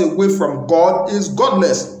moves us away from God is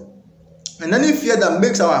godless. And any fear that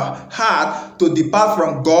makes our heart to depart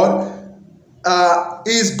from God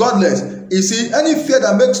is godless. You see, any fear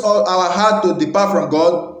that makes our heart to depart from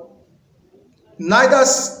God, neither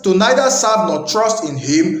serve nor trust in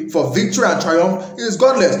Him for victory and triumph, is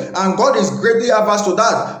godless. And God is greatly averse to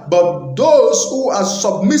that. But those who are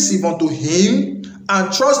submissive unto Him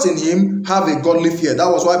and trust in Him have a godly fear. That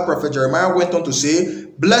was why Prophet Jeremiah went on to say,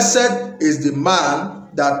 blessed is the man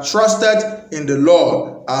that trusted in the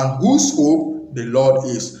Lord, and whose hope the Lord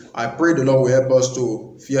is. I pray the Lord will help us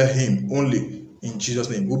to fear Him only, in Jesus'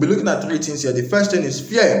 name. We'll be looking at three things here. The first thing is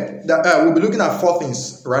fear. We'll be looking at four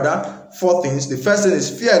things. The first thing is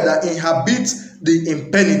fear that inhabits the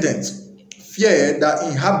impenitent. Fear that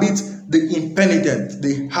inhabits the impenitent,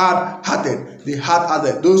 the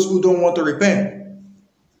hard-hearted, those who don't want to repent.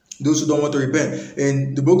 Those who don't want to repent.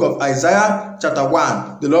 In the book of Isaiah chapter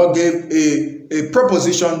 1, the Lord gave a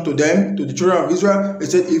proposition to them, to the children of Israel. He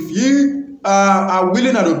said, if ye are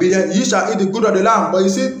willing and obedient, ye shall eat the good of the land. But you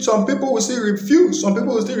see, some people will still refuse. Some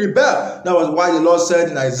people will still rebel. That was why the Lord said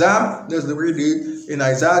in Isaiah, let's read it, in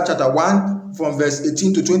Isaiah chapter 1 from verse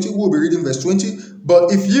 18 to 20. We'll be reading verse 20.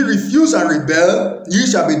 But if ye refuse and rebel, ye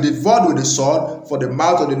shall be devoured with the sword, for the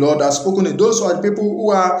mouth of the Lord has spoken it. Those are the people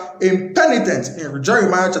who are impenitent. In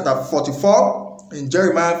Jeremiah chapter 44,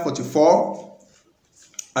 Jeremiah 44,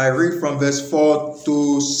 I read from verse 4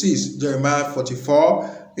 to 6. Jeremiah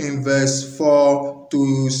 44, in verse 4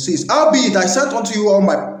 to 6. Howbeit I sent unto you all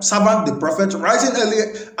my servant the prophet, rising early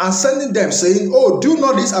and sending them, saying, oh, do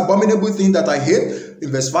not this abominable thing that I hate. In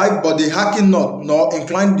verse 5, but they hearken not, nor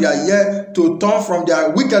incline their ear to turn from their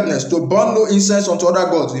wickedness, to burn no incense unto other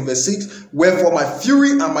gods. In verse 6, wherefore my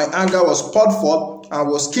fury and my anger was poured forth, and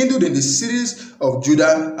was kindled in the cities of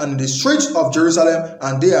Judah and in the streets of Jerusalem,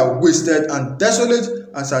 and they are wasted and desolate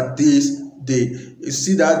as at this day. You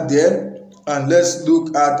see that there? And let's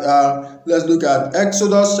look at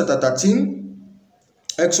Exodus chapter 13.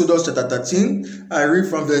 Exodus chapter 13. I read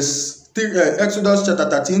from verse Exodus chapter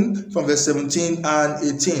 13 from verse 17 and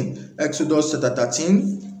 18. Exodus chapter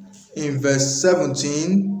 13 in verse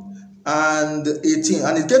 17 and 18.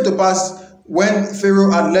 And it came to pass, when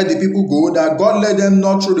Pharaoh had let the people go, that God led them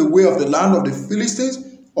not through the way of the land of the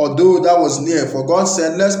Philistines, although that was near. For God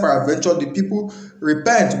said, lest peradventure the people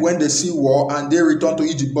repent when they see war, and they return to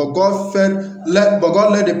Egypt. But God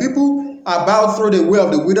led the people about through the way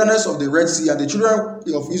of the wilderness of the Red Sea, and the children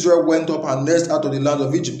of Israel went up and nursed out of the land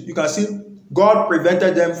of Egypt. You can see God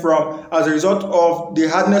prevented them from, as a result of the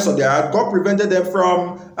hardness of their heart, God prevented them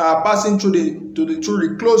from passing through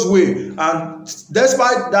the close way. And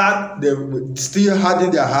despite that, they were still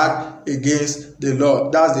hardening their heart against the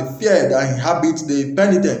Lord. That's the fear that inhabits the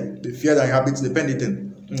penitent. The fear that inhabits the penitent.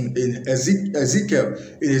 In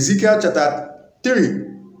Ezekiel chapter 3.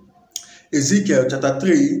 Ezekiel chapter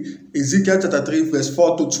 3 verse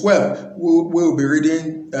 4 to 12. We'll be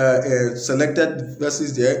reading selected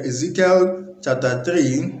verses there. Ezekiel chapter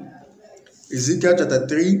 3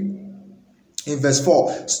 in verse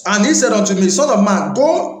 4. And he said unto me, Son of man,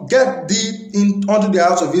 go get thee unto the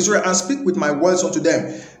house of Israel, and speak with my words unto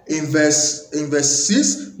them. In verse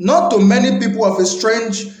 6, not to many people of a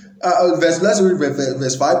strange let's read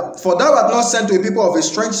verse 5. For thou art not sent to a people of a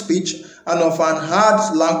strange speech and of an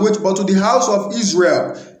hard language, but to the house of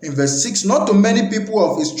Israel. In verse 6, not to many people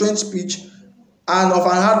of a strange speech and of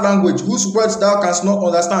an hard language, whose words thou canst not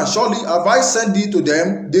understand. Surely, if I send thee to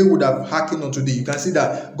them, they would have hearkened unto thee. You can see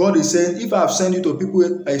that God is saying, if I have sent you to people,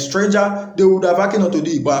 a stranger, they would have hearkened unto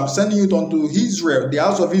thee. But I'm sending you unto Israel, the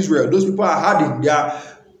house of Israel. Those people are hardened. They are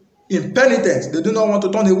impenitent. They do not want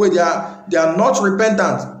to turn away. They are not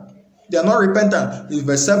repentant. They are not repentant. In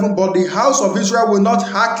verse 7, but the house of Israel will not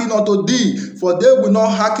hearken unto thee, for they will not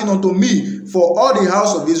hearken unto me. For all the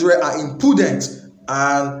house of Israel are impudent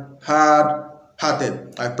and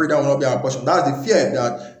hard-hearted. I pray that will not be our portion. That's the fear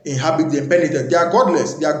that inhabits the impenitent. They are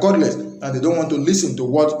godless. And they don't want to listen to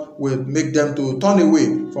what will make them to turn away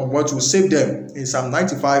from what will save them. In Psalm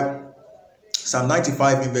 95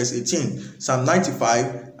 in verse 18. Psalm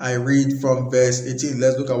 95, I read from verse 18.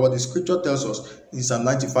 Let's look at what the scripture tells us in Psalm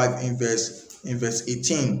 95 in verse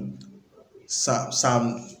 18.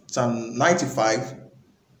 Psalm 95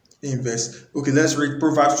 in verse. Okay, let's read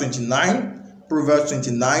Proverbs 29. Proverbs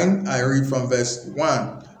 29, I read from verse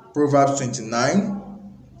 1. Proverbs 29,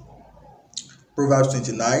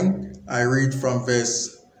 I read from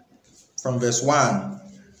verse 1.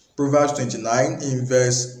 Proverbs 29 in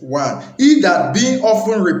verse 1. He that being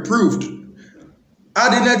often reproved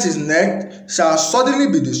hardiness is next, shall suddenly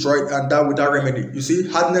be destroyed, and that without remedy. You see,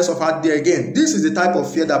 hardness of heart there again. This is the type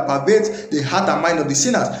of fear that pervades the heart and mind of the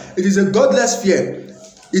sinners. It is a godless fear.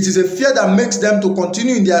 It is a fear that makes them to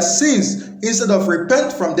continue in their sins instead of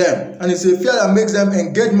repent from them. And it's a fear that makes them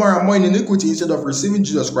engage more and more in iniquity instead of receiving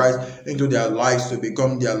Jesus Christ into their lives to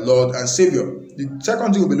become their Lord and Savior. The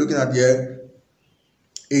second thing we'll be looking at here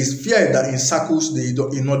is fear that encircles the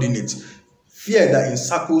inordinate. Fear that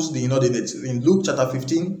encircles the inordinate. In Luke chapter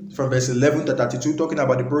 15, from verse 11 to 32, talking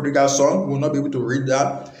about the prodigal son. We will not be able to read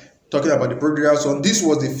that. Talking about the prodigal son. This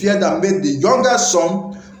was the fear that made the younger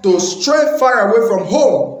son to stray far away from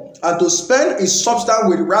home and to spend his substance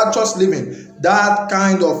with righteous living. That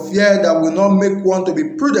kind of fear that will not make one to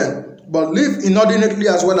be prudent, but live inordinately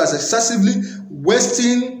as well as excessively,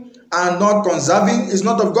 wasting and not conserving, is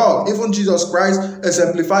not of God. Even Jesus Christ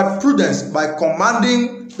exemplified prudence by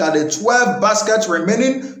commanding that the 12 baskets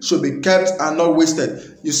remaining should be kept and not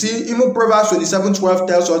wasted. You see, even Proverbs 27:12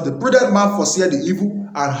 tells us, the prudent man foreseeth the evil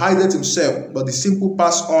and hideth himself, but the simple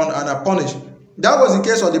pass on and are punished. That was the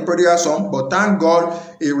case of the prodigal son, but thank God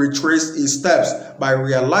he retraced his steps by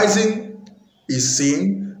realizing his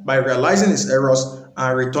sin, by realizing his errors,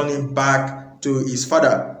 and returning back to his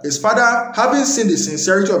father. His father, having seen the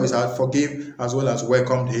sincerity of his heart, forgave as well as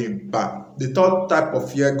welcomed him back. The third type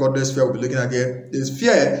of fear, godless fear, we'll be looking at here, is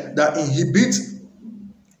fear that inhibits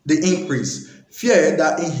the increase. Fear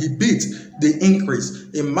that inhibits the increase.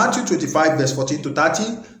 In Matthew 25, verse 14 to 30,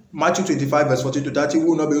 Matthew 25, verse 14 to 30, we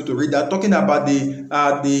will not be able to read that, talking about the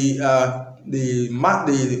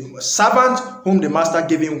servant whom the master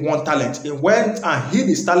gave him 1 talent. He went and hid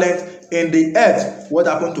his talent in the earth. What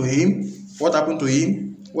happened to him? What happened to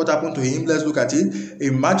him? What happened to him? Let's look at it.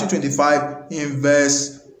 In Matthew 25, in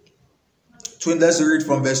verse 20, let's read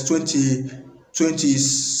from verse 25,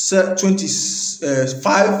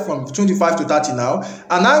 from 25 to 30 now.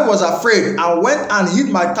 And I was afraid, and went and hid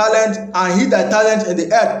my talent, and hid thy talent in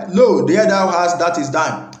the earth. Lo, there thou hast, that is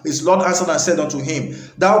thine. His Lord answered and said unto him,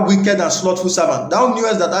 Thou wicked and slothful servant, thou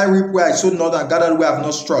knewest that I reap where I sowed not, and gathered where I have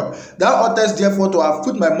not struck. Thou oughtest therefore to have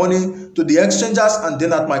put my money to the exchangers, and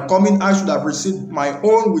then at my coming I should have received my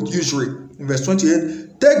own with usury. In verse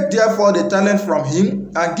 28, Take therefore the talent from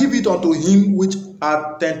him, and give it unto him which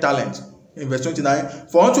had 10 talents. In verse 29,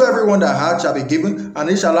 For unto everyone that hath shall be given, and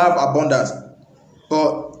he shall have abundance.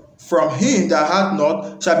 But from him that hath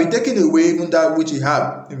not shall be taken away even that which he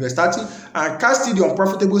had. In verse 30, And cast ye the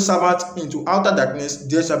unprofitable servant into outer darkness,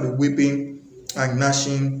 there shall be weeping and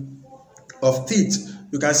gnashing of teeth.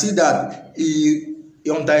 You can see that he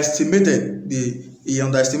underestimated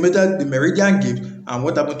the meridian gift, and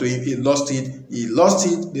what happened to him? He lost it. He lost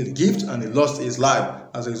it, the gift, and he lost his life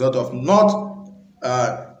as a result of not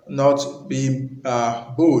being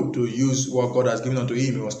bold to use what God has given unto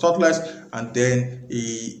him. He was thoughtless, and then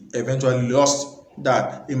he eventually lost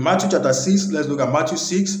that. In Matthew chapter 6, let's look at Matthew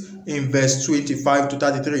 6 in verse 25 to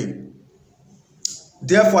 33.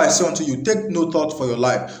 Therefore I say unto you, take no thought for your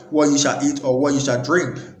life, what ye shall eat or what ye shall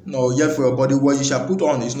drink, nor yet for your body what ye shall put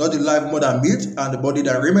on. Is not the life more than meat, and the body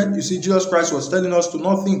than raiment? You see, Jesus Christ was telling us to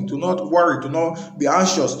not think, to not worry, to not be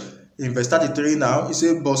anxious. In verse 33 now, he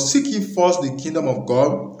said, But seek ye first the kingdom of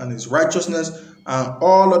God and his righteousness, and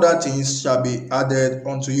all other things shall be added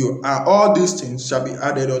unto you. And all these things shall be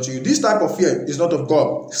added unto you. This type of fear is not of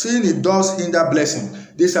God. Seeing it does hinder blessing.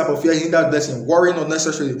 This type of fear hinders blessing. Worrying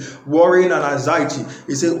unnecessarily, worrying and anxiety.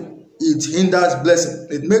 He said it hinders blessing.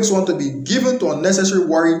 It makes one to be given to unnecessary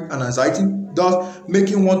worry and anxiety, thus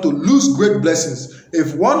making one to lose great blessings.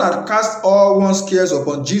 If one had cast all one's cares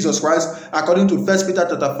upon Jesus Christ, according to 1 Peter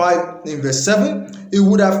chapter 5 in verse 7, he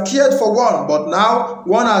would have cared for one. But now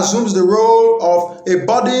one assumes the role of a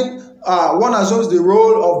burden. One assumes the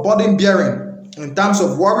role of burden bearing in terms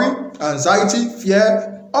of worry, anxiety,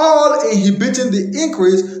 fear, all inhibiting the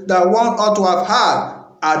increase that one ought to have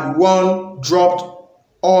had one dropped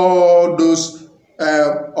all those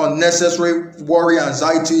unnecessary worry,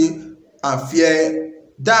 anxiety, and fear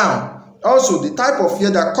down. Also, the type of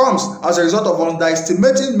fear that comes as a result of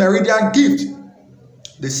underestimating meridian gift.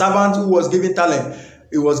 The servant who was given talent,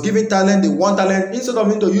 he was given talent, the 1 talent, instead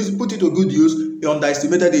of him to put it to good use, he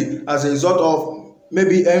underestimated it as a result of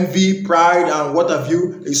maybe envy, pride, and what have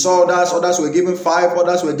you. He saw others were given 5,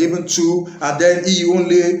 others were given 2, and then he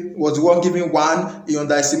only was the one given 1. He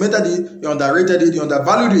underestimated it, he underrated it, he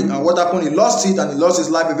undervalued it, and what happened? He lost it, and he lost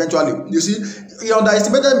his life eventually. You see, he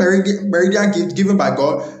underestimated meridian gift given by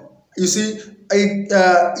God. You see,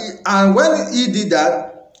 and when he did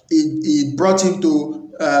that, it brought him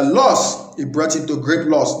to loss, it brought him to great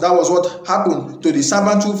loss. That was what happened to the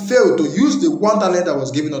servant who failed to use the one talent that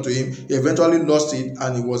was given unto him. He eventually lost it,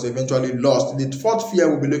 and he was eventually lost. The fourth fear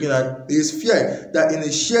we'll be looking at is fear that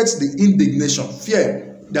initiates the indignation.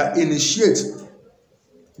 Fear that initiates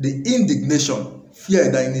the indignation.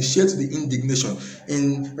 Fear that initiates the indignation.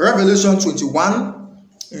 In Revelation 21,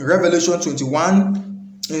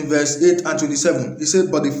 in verse 8 and 27, he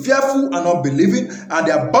said, but the fearful and unbelieving and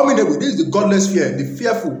the abominable, this is the godless fear, the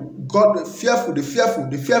fearful, the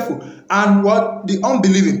fearful, and what? The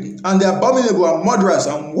unbelieving, and the abominable, and murderers,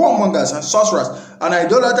 and warmongers, and sorcerers, and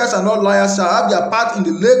idolaters, and all liars shall have their part in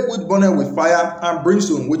the lake which burneth with fire and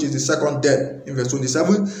brimstone, which is the second death, in verse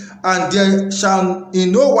 27. And there shall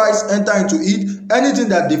in no wise enter into it anything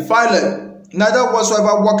that defileth, neither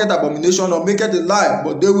whatsoever worketh abomination or maketh a lie,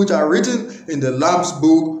 but they which are written in the Lamb's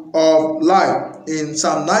book of life. In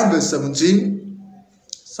Psalm 9 verse 17,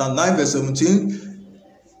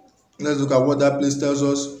 let's look at what that place tells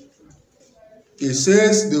us. It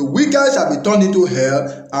says, the wicked shall be turned into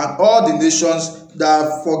hell, and all the nations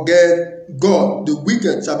that forget God. The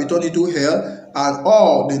wicked shall be turned into hell, and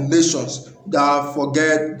all the nations that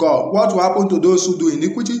forget God. What will happen to those who do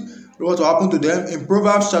iniquity? What will happen to them? In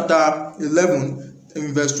Proverbs chapter 11,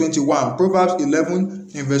 in verse 21. Proverbs 11,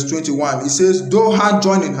 in verse 21. It says, though hand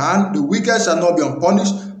join in hand, the wicked shall not be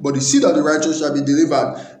unpunished, but the seed of the righteous shall be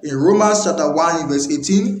delivered. In Romans chapter 1, in verse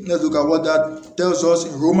 18, let's look at what that tells us.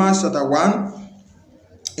 In Romans chapter 1,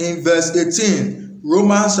 in verse 18.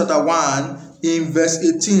 Romans chapter 1, in verse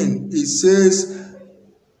 18, it says,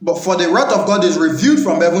 but for the wrath of God is revealed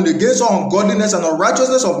from heaven against all ungodliness and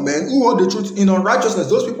unrighteousness of men who hold the truth in unrighteousness.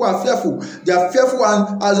 Those people are fearful. They are fearful,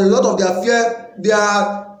 and as a result of their fear, they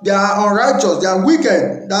are unrighteous. They are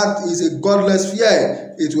wicked. That is a godless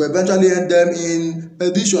fear. It will eventually end them in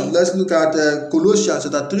perdition. Let's look at Colossians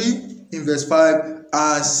chapter 3, in verse 5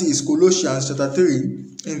 and 6. Colossians chapter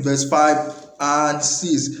 3, in verse 5 and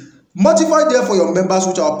 6. Mortify therefore your members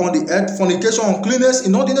which are upon the earth, fornication, uncleanness,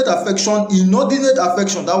 inordinate affection.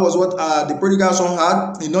 That was what the prodigal son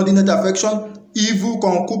had. Inordinate affection, evil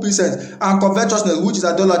concupiscence, and covetousness, which is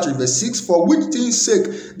idolatry. Verse 6, for which things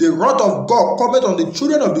sake the wrath of God cometh on the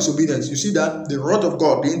children of disobedience. You see that? The wrath of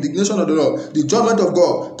God, the indignation of the Lord, the judgment of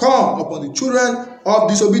God come upon the children of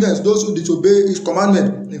disobedience, those who disobey his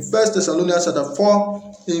commandment. In 1 Thessalonians chapter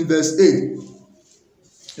 4, in verse 8.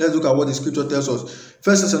 Let's look at what the scripture tells us.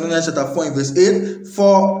 1 Thessalonians chapter 4, in verse 8.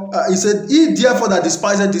 For he said, ye therefore that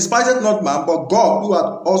despiseth not man, but God, who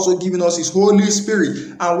hath also given us his Holy Spirit.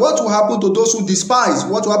 And what will happen to those who despise?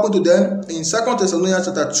 What will happen to them? In 2 Thessalonians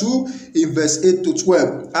chapter 2, in verse 8 to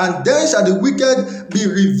 12. And then shall the wicked be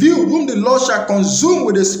revealed, whom the Lord shall consume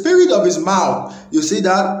with the spirit of his mouth. You see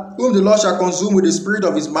that? Whom the Lord shall consume with the spirit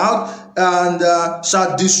of his mouth, and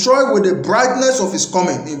shall destroy with the brightness of his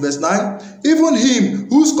coming. In verse 9. Even him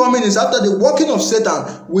whose coming is after the working of Satan,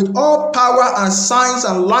 with all power and signs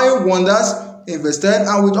and lying wonders. In verse 10.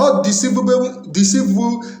 And with all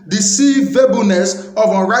deceivableness of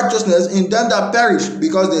unrighteousness in them that perish,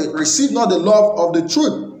 because they receive not the love of the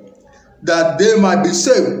truth, that they might be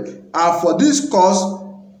saved. And for this cause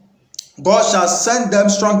God shall send them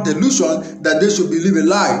strong delusion, that they should believe a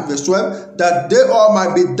lie. Verse 12. That they all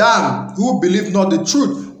might be damned, who believe not the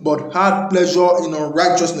truth, but had pleasure in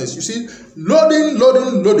unrighteousness. You see,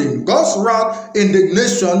 loading. God's wrath,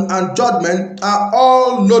 indignation, and judgment are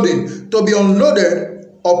all loading to be unloaded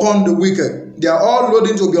upon the wicked. They are all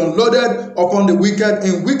loading to be unloaded upon the wicked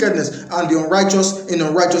in wickedness, and the unrighteous in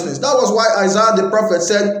unrighteousness. That was why Isaiah the prophet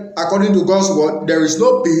said, according to God's word, there is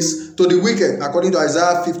no peace to the wicked, according to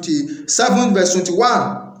Isaiah 57 verse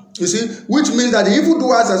 21. You see, which means that the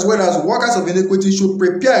evildoers as well as workers of iniquity should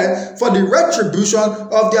prepare for the retribution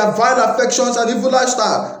of their vile affections and evil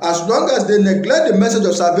lifestyle. As long as they neglect the message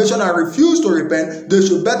of salvation and refuse to repent, they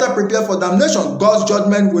should better prepare for damnation. God's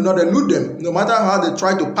judgment will not elude them. No matter how they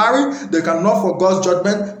try to parry, they cannot for God's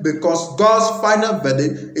judgment, because God's final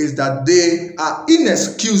verdict is that they are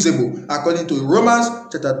inexcusable, according to Romans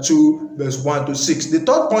chapter 2 verse 1 to 6. The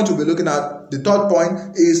third point we'll be looking at, the third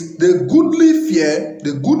point is the goodly fear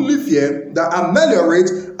that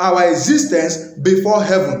ameliorates our existence before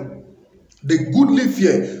heaven. The goodly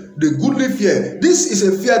fear. This is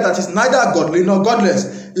a fear that is neither godly nor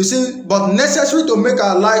godless. You see, but necessary to make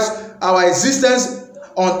our lives, our existence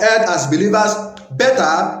on earth as believers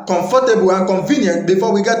better, comfortable, and convenient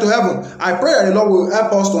before we get to heaven. I pray that the Lord will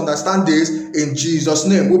help us to understand this in Jesus'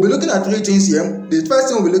 name. We'll be looking at three things here. The first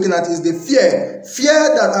thing we'll be looking at is the fear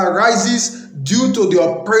that arises due to the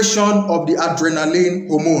oppression of the adrenaline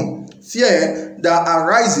hormone. Fear that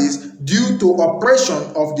arises due to oppression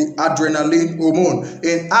of the adrenaline hormone.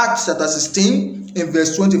 In Acts chapter 16, in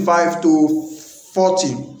verse 25 to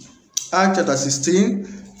 40. Acts chapter 16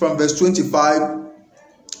 from verse 25.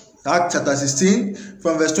 Acts chapter 16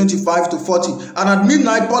 from verse 25 to 40. And at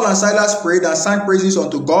midnight Paul and Silas prayed and sang praises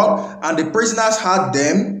unto God, and the prisoners heard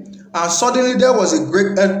them. And suddenly there was a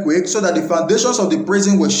great earthquake, so that the foundations of the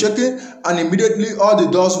prison were shaken, and immediately all the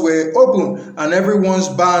doors were opened, and everyone's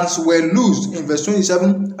bands were loosed. In verse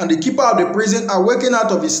 27, and the keeper of the prison, awaking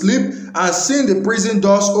out of his sleep, and seeing the prison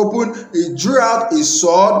doors open, he drew out his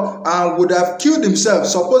sword, and would have killed himself,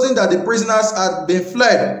 supposing that the prisoners had been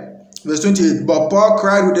fled. Verse 28, but Paul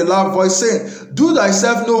cried with a loud voice, saying, do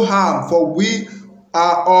thyself no harm, for we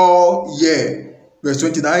are all here. Verse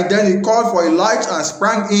 29, then he called for a light and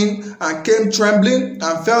sprang in and came trembling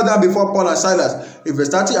and fell down before Paul and Silas. In verse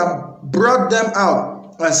 30, and brought them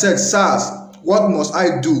out and said, sirs, what must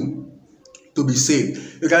I do to be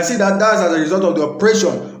saved? You can see that that's as a result of the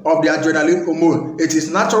oppression of the adrenaline hormone. It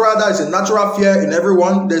is natural, that is a natural fear in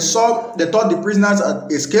everyone. They thought the prisoners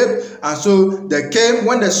had escaped, and so they came.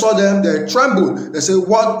 When they saw them, they trembled. They said,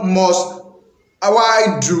 what must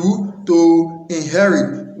I do to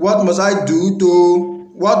inherit? What must I do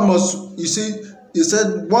to, you see, he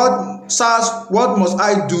said, sirs, what must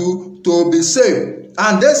I do to be saved?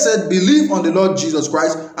 And they said, believe on the Lord Jesus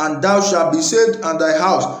Christ, and thou shalt be saved and thy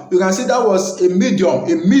house. You can see that was a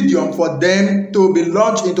medium for them to be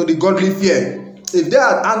launched into the godly fear. If they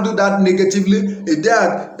had handled that negatively, if they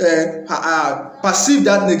had perceived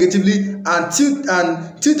that negatively and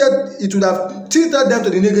tilted, it would have tilted them to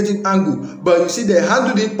the negative angle. But you see, they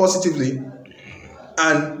handled it positively,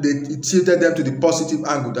 and it tilted them to the positive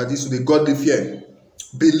angle, that is to the godly fear.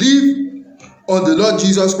 Believe on the Lord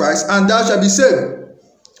Jesus Christ, and thou shalt be saved,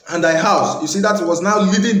 and thy house. You see, that was now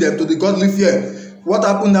leading them to the godly fear. What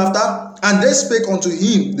happened after? And they spake unto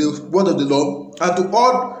him the word of the Lord, and to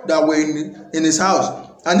all that were in his house.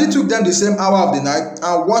 And he took them the same hour of the night,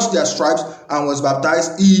 and washed their stripes, and was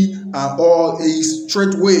baptized, he and all his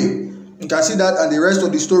straightway. You can see that, and the rest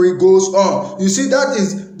of the story goes on. You see, that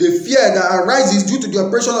is the fear that arises due to the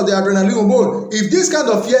oppression of the adrenaline hormone. If this kind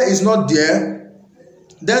of fear is not there,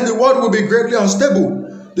 then the world will be greatly unstable.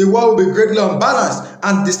 The world will be greatly unbalanced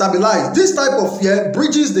and destabilized. This type of fear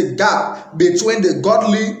bridges the gap between the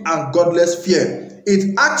godly and godless fear.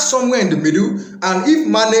 It acts somewhere in the middle, and if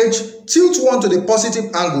managed, tilts one to the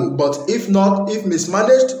positive angle. But if not, if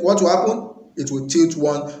mismanaged, what will happen? It will tilt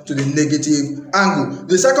one to the negative angle.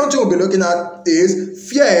 The second thing we'll be looking at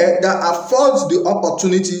is fear that affords the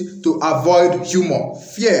opportunity to avoid humor.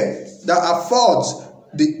 Fear that affords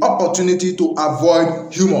the opportunity to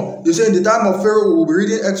avoid humor. You see, in the time of Pharaoh, we'll be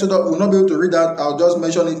reading Exodus. We'll not be able to read that. I'll just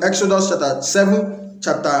mention it. Exodus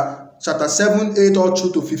chapter 7, 8 all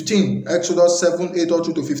through to 15. Exodus 7, 8 all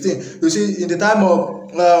through to 15. You see, in the time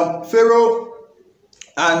of Pharaoh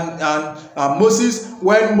and Moses,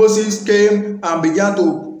 when Moses came and began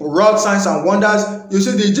to wrought signs and wonders, you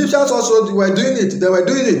see, the Egyptians also were doing it. They were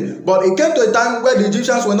doing it. But it came to a time where the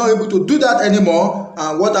Egyptians were not able to do that anymore.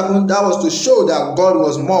 And what happened? That was to show that God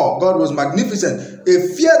was more. God was magnificent. A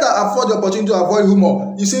fear that afforded the opportunity to avoid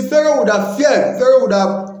humor. You see, Pharaoh would have feared. Pharaoh would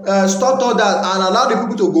have stopped all that and allowed the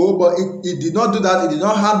people to go, but he did not do that. He did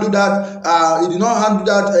not handle that. He did not handle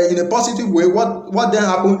that in a positive way. What then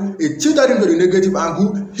happened? It tilted him to the negative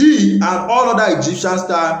angle. He and all other Egyptians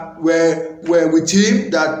that were with him,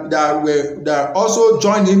 that also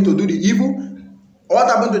joined him to do the evil. What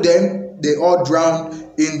happened to them? They all drowned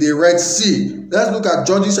in the Red Sea. Let's look at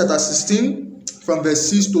Judges chapter 16 from verse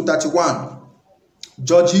 6 to 31.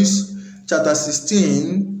 Judges chapter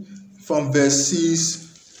 16 from verse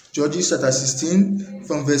 6. Judges chapter 16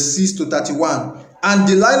 from verse 6 to 31. And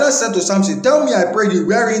Delilah said to Samson, tell me, I pray thee,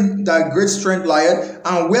 wherein thy great strength lieth,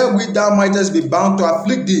 and wherewith thou mightest be bound to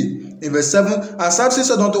afflict thee. In verse 7, and Samson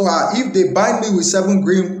said unto her, if they bind me with 7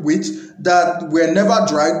 green wheat that were never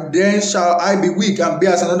dried, then shall I be weak and be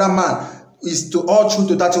as another man. Is to all through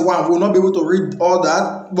to 31. We will not be able to read all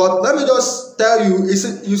that. But let me just tell you, you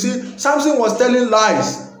see, Samson was telling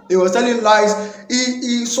lies. He was telling lies.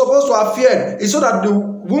 He's supposed to have feared. It's so that the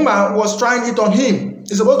woman was trying it on him.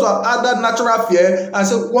 He's supposed to have had that natural fear and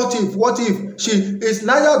say, what if she is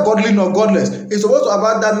neither godly nor godless. He's supposed to have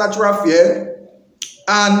had that natural fear.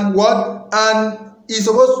 And what? And he's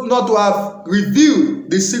supposed not to have revealed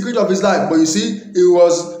the secret of his life. But you see, he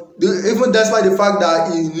was, even despite the fact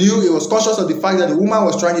that he knew, he was conscious of the fact that the woman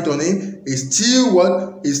was trying it on him, he still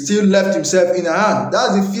what? He still left himself in her hand.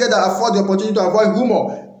 That's the fear that affords the opportunity to avoid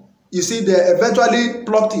humor. You see, they eventually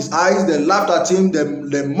plucked his eyes, they laughed at him,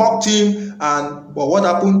 they mocked him, but what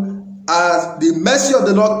happened? as the mercy of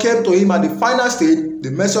the Lord came to him at the final stage,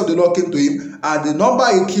 the mercy of the Lord came to him, and the number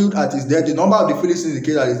he killed at his death, the number of the Philistines he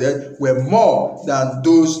killed at his death, were more than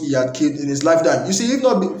those he had killed in his lifetime. You see, if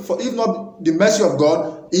not the mercy of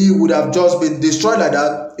God, he would have just been destroyed like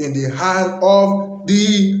that in the hand of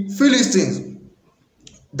the Philistines.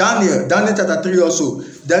 Daniel chapter 3 also.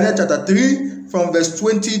 Daniel chapter 3 from verse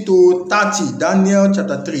 20 to 30. Daniel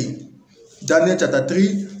chapter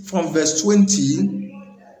 3 from verse 20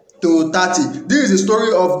 to 30. This is the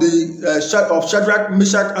story of of Shadrach,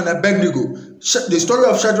 Meshach, and Abednego. The story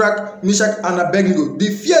of Shadrach, Meshach, and Abednego. The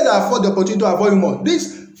fear that afford the opportunity to avoid more.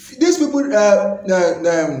 These people,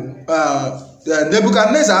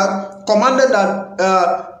 Nebuchadnezzar commanded that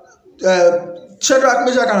Shadrach,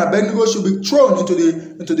 Meshach, and Abednego should be thrown into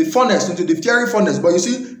the furnace, into the fiery furnace. But you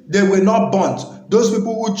see, they were not burnt. Those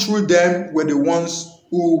people who threw them were the ones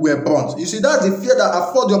who were burnt. You see, that's the fear that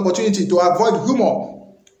afford the opportunity to avoid humor.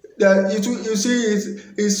 You see,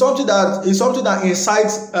 it's something that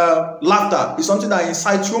incites laughter. It's something that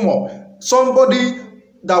incites humor. Somebody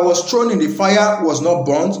that was thrown in the fire was not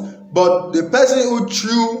burnt, but the person who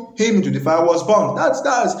threw him into the fire was burnt. That's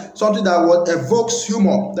something that evokes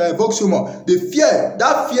humor. That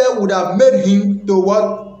fear would have made him to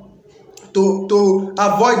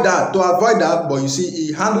avoid that. But you see,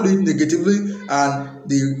 he handled it negatively, and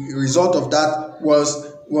the result of that was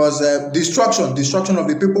destruction of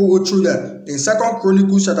the people who threw them. In 2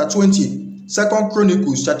 Chronicles chapter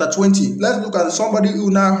 20, let's look at somebody who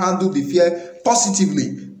now handled the fear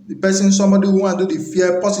positively. Somebody who handled the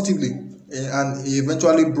fear positively, and he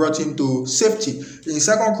eventually brought him to safety. In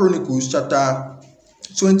 2 Chronicles chapter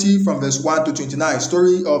 20 from verse 1 to 29,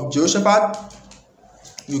 story of Jehoshaphat.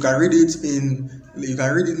 You can read it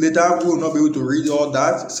later. We will not be able to read all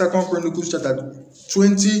that. 2 Chronicles chapter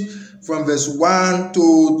 20 from verse 1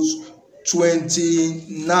 to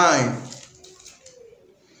 29.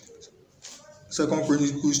 2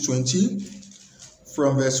 Chronicles 20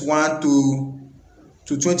 from verse 1 to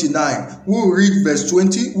 29. We will read verse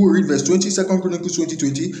 20. 2 Chronicles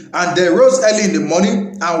 20. And they rose early in the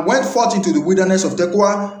morning and went forth into the wilderness of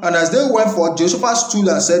Tekoa. And as they went forth, Jehoshaphat stood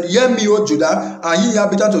and said, Hear me, O Judah, and ye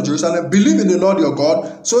inhabitants of Jerusalem, believe in the Lord your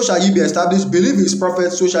God, so shall ye be established. Believe his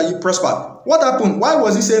prophets, so shall ye prosper. What happened? Why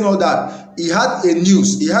was he saying all that? He had a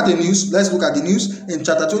news. Let's look at the news in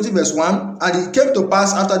chapter 20 verse 1. And it came to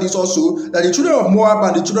pass after this also, that the children of Moab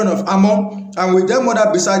and the children of Ammon, and with them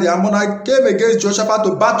other beside the Ammonite, came against Jehoshaphat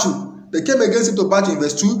to battle. They came against him to battle in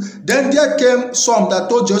verse 2. Then there came some that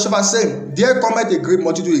told Jehoshaphat, saying, There cometh a great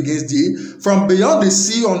multitude against thee from beyond the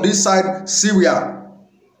sea on this side Syria.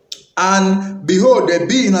 And behold, there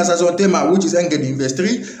be in Hazazon Tamar, which is engaged in verse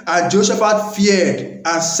 3. And Jehoshaphat feared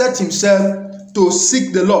and set himself to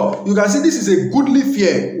seek the Lord. You can see this is a goodly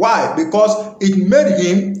fear. Why? Because it made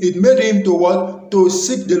him to what? To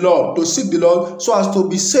seek the Lord. To seek the Lord so as to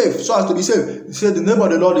be safe. He said, the name of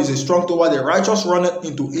the Lord is a strong tower, the righteous runneth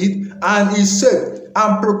into it and is safe.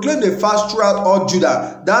 And proclaimed a fast throughout all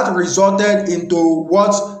Judah. That resulted into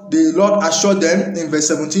what the Lord assured them in verse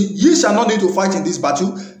 17. Ye shall not need to fight in this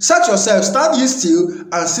battle. Set yourselves, stand ye still,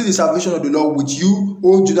 and see the salvation of the Lord with you,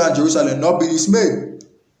 O Judah and Jerusalem. Not be dismayed.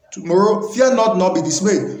 Tomorrow, fear not, not be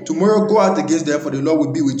dismayed. Tomorrow go out against them, for the Lord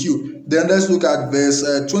will be with you. Then let's look at verse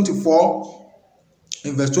 24.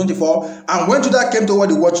 In verse 24, and when Judah came toward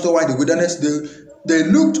the watchtower in the wilderness, they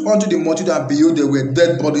looked unto the multitude, and behold, there were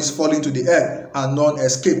dead bodies falling to the earth, and none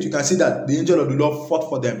escaped. You can see that the angel of the Lord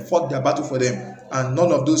fought their battle for them, and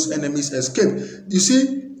none of those enemies escaped. You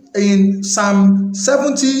see, in Psalm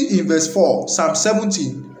 70 in verse 4,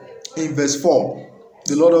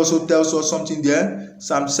 the Lord also tells us something there.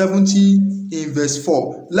 Psalm 70 in verse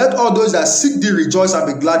 4. Let all those that seek thee rejoice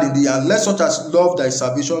and be glad in thee, and let such as love thy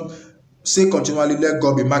salvation say continually, let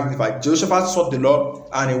God be magnified. Jehoshaphat sought the Lord,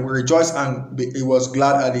 and he rejoiced, and he was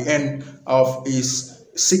glad at the end of his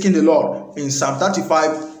seeking the Lord. In Psalm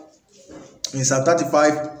 35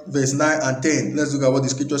 verse 9 and 10, let's look at what the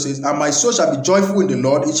scripture says. And my soul shall be joyful in the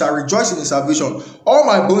Lord, it shall rejoice in his salvation. All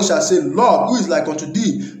my bones shall say, Lord, who is like unto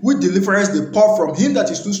thee? Which delivereth the poor from him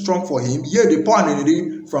that is too strong for him, yea, the poor and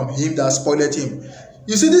needy from him that spoileth him.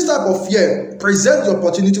 You see, this type of fear presents the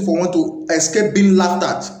opportunity for one to escape being laughed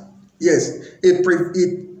at. Yes, it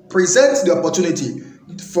presents the opportunity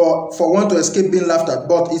for one to escape being laughed at.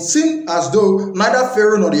 But it seemed as though neither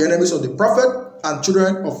Pharaoh nor the enemies of the prophet and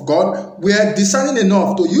children of God were discerning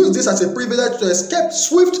enough to use this as a privilege to escape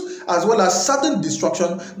swift as well as sudden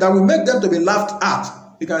destruction that will make them to be laughed at.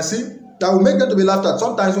 You can see, that will make them to be laughed at.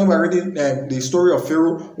 Sometimes when we're reading the story of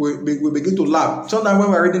Pharaoh, we begin to laugh. Sometimes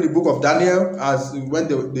when we're reading the book of Daniel, as when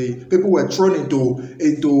the people were thrown into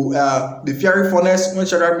the fiery furnace, when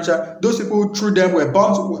Shadrach, Meshach, those people threw them were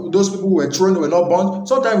burnt, those people were thrown were not burnt.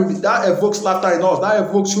 Sometimes that evokes laughter in us, that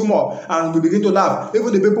evokes humor, and we begin to laugh.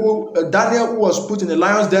 Even the people, Daniel, who was put in the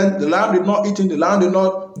lion's den, the lion did not eat him, the lion did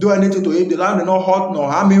not do anything to him, the lion did not hurt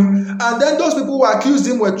nor harm him. And then those people who accused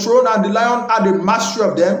him were thrown, and the lion had the mastery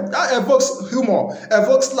of them. That evokes humor,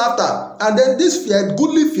 evokes laughter. And then this fear,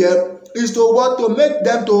 goodly fear, is to what? To make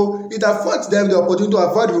them to, it affords them the opportunity to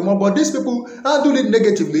avoid humor. But these people handle it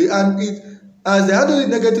negatively, and as they handle it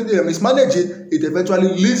negatively and mismanage it, it eventually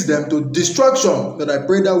leads them to destruction. But I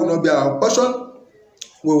pray that will not be our portion.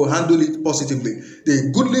 We will handle it positively.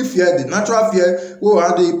 The goodly fear, the natural fear, we will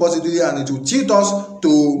handle it positively, and it will tilt us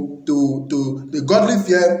to the godly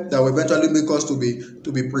fear that will eventually make us to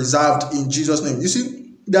be preserved in Jesus' name. You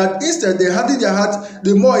see that instead they hardened their heart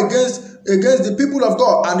the more against the people of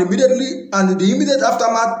God, and the immediate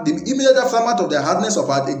aftermath of their hardness of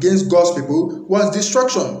heart against God's people was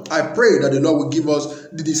destruction. I pray that the Lord will give us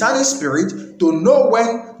the discerning spirit to know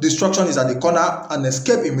when destruction is at the corner and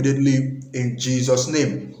escape immediately in Jesus'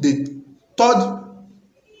 name. The third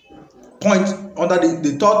point, under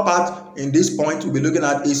the third part in this point we'll be looking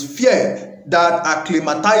at, is fear that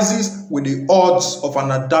acclimatizes with the odds of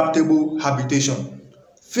an adaptable habitation.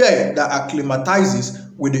 Fear that acclimatizes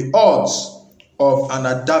with the odds of an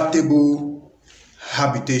adaptable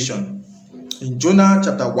habitation. In Jonah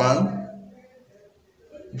chapter 1,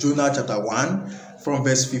 from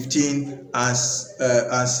verse 15 and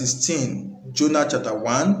 16. Jonah chapter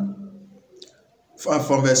 1,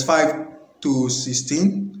 from verse 5 to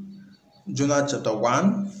 16. Jonah chapter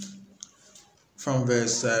 1, from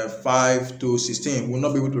verse 5 to 16. We'll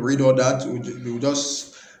not be able to read all that. We'll just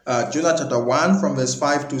Jonah chapter 1 from verse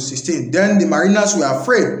 5 to 16. Then the mariners were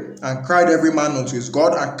afraid and cried every man unto his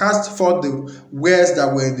God, and cast forth the wares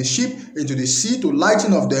that were in the ship into the sea to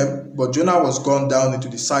lighten of them. But Jonah was gone down into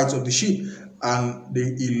the sides of the ship, and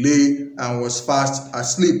he lay and was fast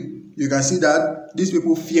asleep. You can see that these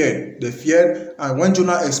people feared. They feared, and when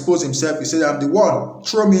Jonah exposed himself, he said, I'm the one,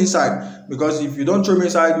 throw me inside. Because if you don't throw me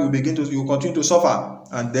inside, you will continue to suffer.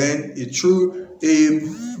 And then he threw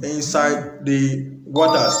him inside the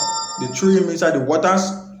waters. They threw him inside the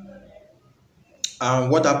waters,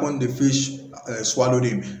 and what happened? The fish swallowed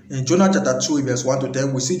him. In Jonah chapter 2, verse 1 to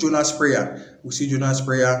 10, we see Jonah's prayer. We see Jonah's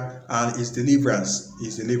prayer and his deliverance.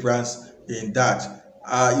 His deliverance in that.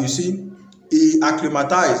 You see, he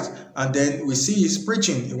acclimatized, and then we see his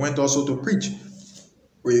preaching. He went also to preach.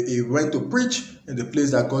 He went to preach in the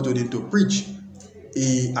place that God told him to preach.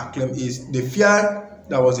 The fear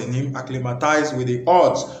that was in him acclimatized with the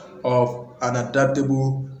odds of an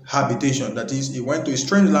adaptable habitation. That is, he went to a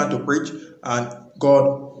strange land to preach, and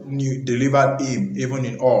God delivered him even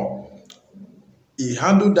in awe. He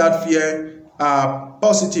handled that fear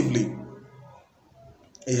positively.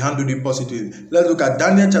 He handled it positively. Let's look at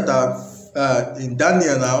Daniel chapter in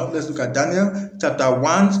Daniel now. Let's look at Daniel chapter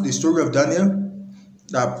 1, the story of Daniel.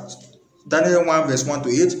 Daniel 1 verse 1 to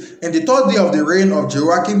 8. In the third day of the reign of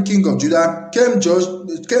Jehoiakim king of Judah came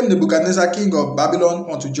Nebuchadnezzar king of Babylon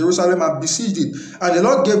unto Jerusalem and besieged it. And the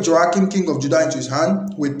Lord gave Jehoiakim king of Judah into his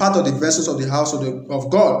hand, with part of the vessels of the house of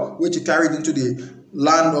God, which he carried into the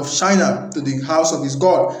land of Shinar to the house of his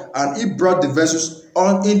God. And he brought the vessels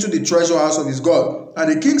into the treasure house of his God.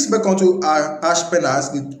 And the king spake unto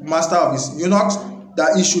Ashpenaz, the master of his eunuchs,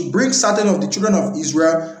 that he should bring certain of the children of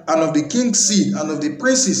Israel, and of the king's seed, and of the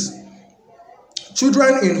princes,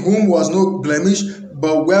 children in whom was no blemish,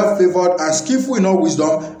 but well favored and skillful in all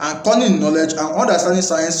wisdom, and cunning in knowledge, and understanding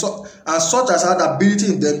science, and such as had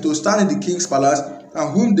ability in them to stand in the king's palace,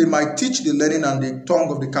 and whom they might teach the learning and the tongue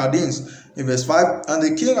of the Chaldeans. In verse 5, and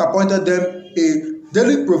the king appointed them a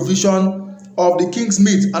daily provision of the king's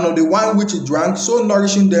meat and of the wine which he drank, so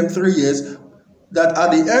nourishing them 3 years, that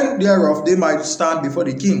at the end thereof they might stand before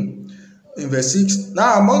the king. In verse 6,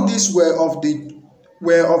 now among these were of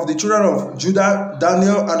the children of Judah,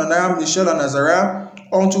 Daniel, Ananiah, Mishael, and Azariah,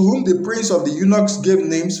 unto whom the prince of the eunuchs gave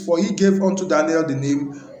names, for he gave unto Daniel the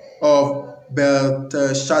name of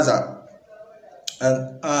Belteshazzar,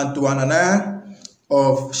 and to Ananiah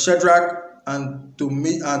of Shadrach, and to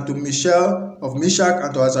Mishael of Meshach,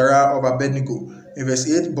 and to Azariah of Abednego. In verse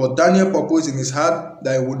 8, but Daniel purposed in his heart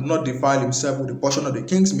that he would not defile himself with the portion of the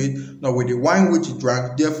king's meat, nor with the wine which he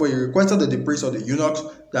drank. Therefore he requested of the prince of the eunuchs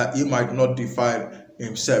that he might not defile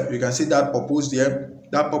himself. You can see that purpose there.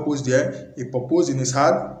 He purposed in his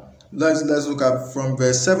heart. Let's look at from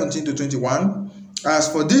verse 17 to 21.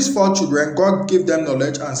 As for these 4 children, God gave them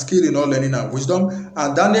knowledge and skill in all learning and wisdom,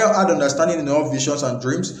 and Daniel had understanding in all visions and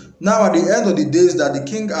dreams. Now at the end of the days that the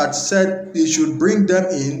king had said he should bring them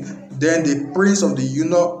in, then the prince of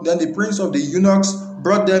the eunuchs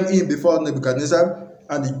brought them in before Nebuchadnezzar,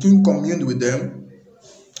 and the king communed with them.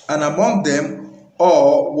 And among them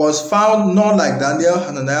all was found none like Daniel,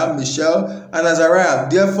 Hananiah, Mishael, and Azariah.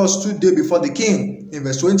 Therefore stood they before the king. In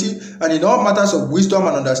verse 20, and in all matters of wisdom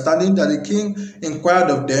and understanding that the king inquired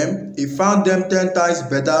of them, he found them 10 times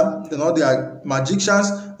better than all the magicians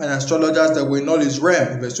and astrologers that were in all his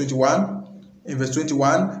realm. In verse 21,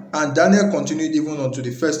 and Daniel continued even unto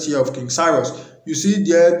the first year of King Cyrus. You see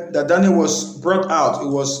there that Daniel was brought out. It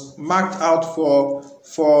was marked out for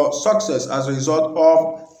success as a result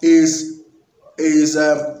of his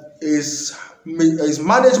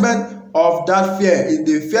management of that fear,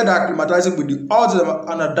 the fear that acclimatized him with the odds of an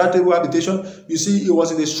unadaptable habitation. You see, he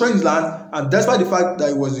was in a strange land, and despite the fact that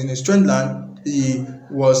he was in a strange land, he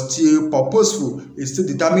was still purposeful. He still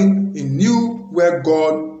determined. He knew where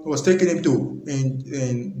God was taking him to.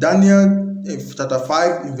 In Daniel, in chapter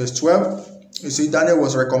 5, in verse 12, you see, Daniel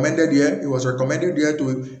was recommended here. He was recommended here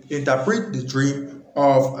to interpret the dream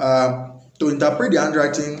of, to interpret the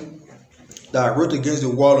handwriting that wrote against the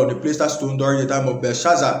wall of the plaster stone during the time of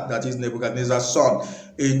Belshazzar, that is Nebuchadnezzar's son.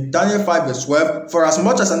 In Daniel 5 verse 12, for as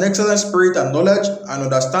much as an excellent spirit and knowledge and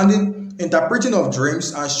understanding, interpreting of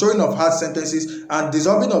dreams and showing of hard sentences and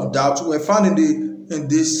dissolving of doubts were found in the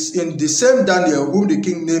same Daniel whom the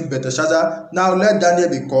king named Belshazzar, now let Daniel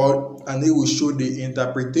be called, and he will show the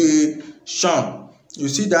interpretation. You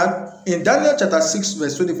see that in Daniel chapter 6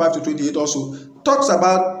 verse 25 to 28 also talks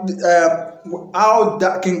about how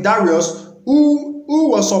King Darius, who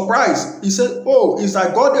was surprised. He said, oh, is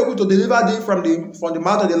that God able to deliver thee from the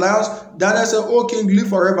mouth of the lions? Daniel said, oh king, live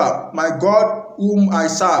forever. My God whom I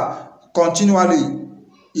serve continually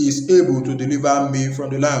is able to deliver me from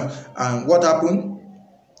the lion. And what happened?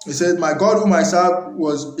 He said, my God whom I serve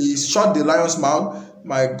he shut the lion's mouth.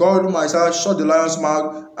 My God whom I serve shut the lion's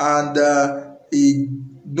mouth, and the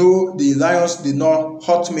lions did not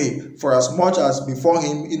hurt me, for as much as before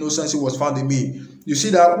him innocency was found in me. You see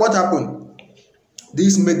that what happened?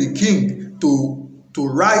 This made the king to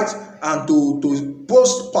write and to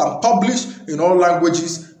post and publish in all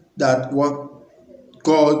languages that what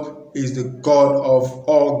God is the God of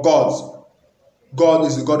all gods. God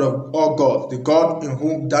is the God of all gods. The God in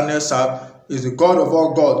whom Daniel served is the God of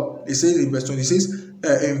all gods. It says in verse 26,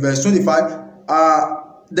 in verse 25,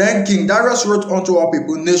 then King Darius wrote unto all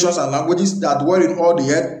people, nations, and languages that dwell in all the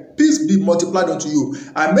earth, peace be multiplied unto you.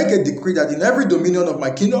 I make a decree that in every dominion of my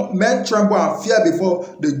kingdom men tremble and fear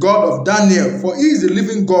before the God of Daniel, for he is the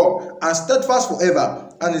living God and steadfast forever,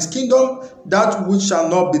 and his kingdom that which shall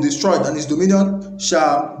not be destroyed, and his dominion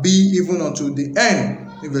shall be even unto the end.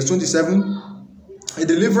 In verse 27, he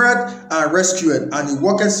delivered and rescued, and he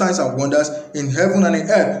worked signs and wonders in heaven and in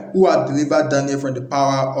earth, who had delivered Daniel from the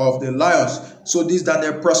power of the lions. So this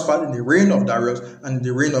Daniel prospered in the reign of Darius and in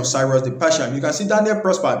the reign of Cyrus the Persian. You can see Daniel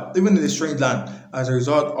prospered even in a strange land as a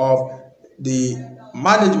result of the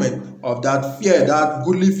management of that fear, that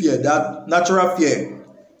goodly fear, that natural fear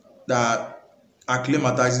that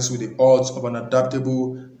acclimatizes with the odds of an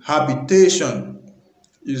adaptable habitation.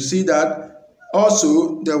 You see that.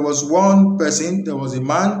 Also, there was one person, there was a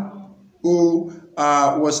man who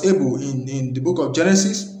was able in the book of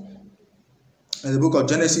Genesis,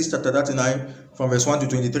 chapter 39, from verse 1 to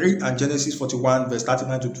 23, and Genesis 41, verse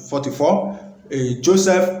 39 to 44.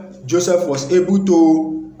 Joseph was able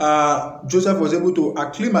to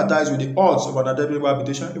acclimatize with the odds of an adaptable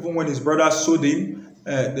habitation, even when his brothers sold him.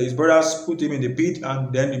 His brothers put him in the pit,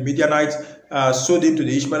 and then the Midianites sold him to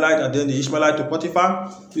the Ishmaelite, and then the Ishmaelite to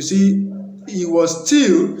Potiphar. You see,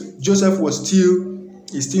 Joseph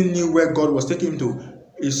still knew where God was taking him to.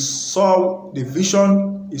 He saw the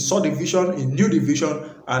vision, he knew the vision,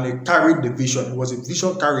 and he carried the vision. He was a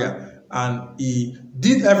vision carrier, and he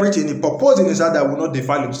did everything. He proposed in his heart that would not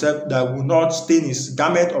defile himself, that would not stain his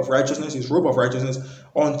garment of righteousness, his robe of righteousness,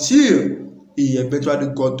 until he eventually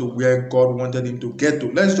got to where God wanted him to get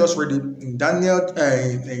to. Let's just read it in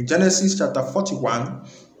in Genesis chapter 41.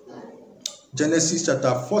 Genesis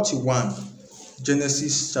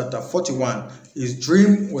chapter 41. His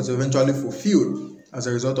dream was eventually fulfilled as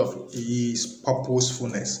a result of his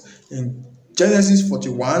purposefulness. In Genesis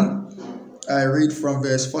 41, I read from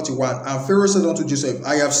verse 41. And Pharaoh said unto Joseph,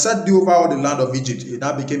 I have set thee over all the land of Egypt. He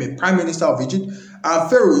now became a prime minister of Egypt. And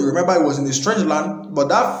Pharaoh, you remember, he was in a strange land, but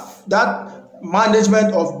that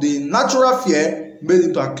management of the natural fear made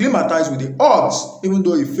him to acclimatize with the odds, even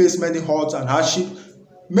though he faced many odds and hardship.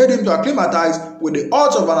 made him to acclimatize with the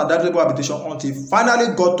odds of an adaptable habitation until he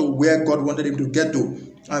finally got to where God wanted him to get to.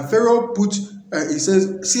 And Pharaoh put, he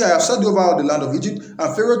says, see, I have set you over all the land of Egypt.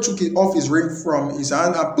 And Pharaoh took it off his ring from his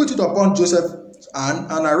hand and put it upon Joseph's hand,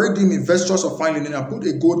 and arrayed him in vestures of fine linen and put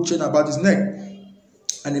a gold chain about his neck.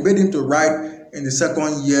 And he made him to ride in the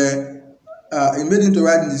second year. He made him to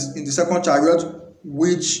ride in the second chariot,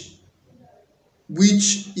 which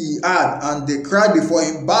he had, and they cried before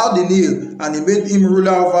him, bowed the knee, and he made him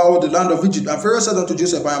ruler over all the land of Egypt. And Pharaoh said unto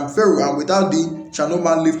Joseph, I am Pharaoh, and without thee shall no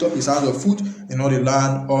man lift up his hand or foot in all the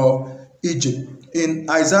land of Egypt. In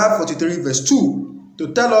Isaiah 43 verse 2,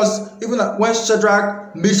 to tell us, even when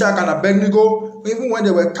Shadrach, Meshach, and Abednego, even when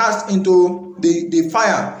they were cast into the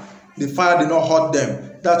fire did not hurt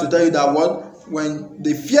them. That's to tell you that what? When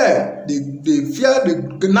they fear,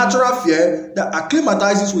 the natural fear that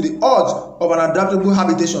acclimatizes with the odds of an adaptable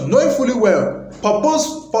habitation, knowing fully well,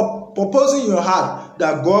 purposing in your heart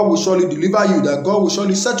that God will surely deliver you, that God will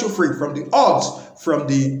surely set you free from the odds, from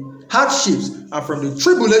the hardships, and from the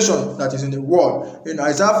tribulation that is in the world. In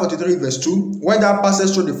Isaiah 43 verse 2, when thou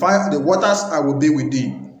passest through the fire, the waters, I will be with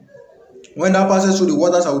thee. When thou passest through the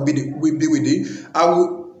waters, I will be with thee.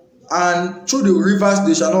 And through the rivers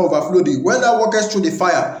they shall not overflow thee. When thou walkest through the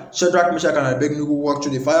fire, Shadrach, Meshach, and Abednego walked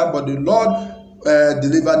through the fire, but the Lord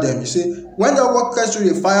delivered them. You see, when thou walkest through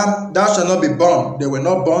the fire, thou shalt not be burned. They were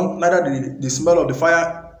not burned, neither did the smell of the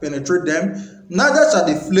fire penetrate them, neither shall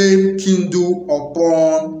the flame kindle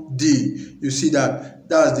upon thee. You see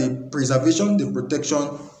that's the preservation, the protection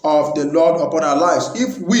of the Lord upon our lives.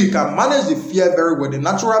 If we can manage the fear very well, the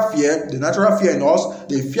natural fear in us,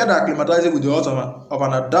 the fear that acclimatizes with the odds of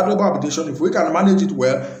an adaptable habitation, if we can manage it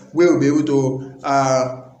well, we will be able to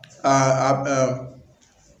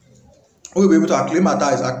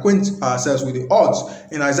acquaint ourselves with the odds.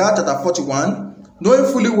 In Isaiah chapter 41,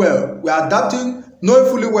 knowing fully well, we are adapting, knowing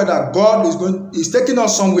fully well that God is taking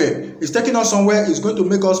us somewhere. He's taking us somewhere. He's going to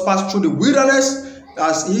make us pass through the wilderness,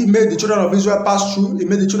 as he made the children of Israel pass through. He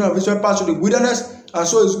made the children of Israel pass through the wilderness, and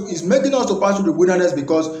so he's making us to pass through the wilderness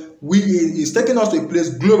because he's taking us to a place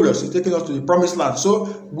glorious. He's taking us to the promised land. So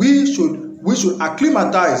we should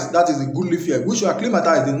acclimatize. That is the goodly fear. We should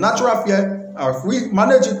acclimatize the natural fear. If we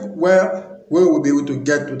manage it well, we will be able to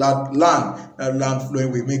get to that land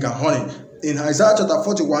flowing with milk and honey. In Isaiah chapter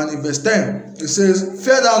 41, in verse 10, it says,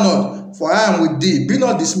 fear thou not, for I am with thee. Be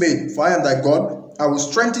not dismayed, for I am thy God. I will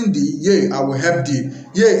strengthen thee, yea, I will help thee.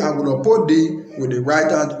 Yea, I will uphold thee with the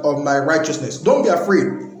right hand of my righteousness. Don't be afraid.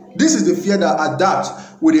 This is the fear that adapts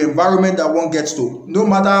with the environment that one gets to. No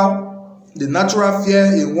matter the natural fear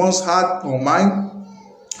in one's heart or mind,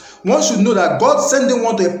 one should know that God sending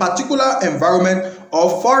one to a particular environment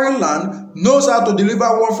or foreign land knows how to deliver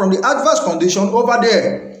one from the adverse condition over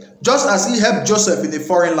there. Just as he helped Joseph in a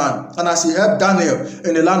foreign land, and as he helped Daniel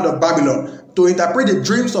in the land of Babylon, to interpret the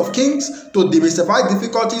dreams of kings, to demystify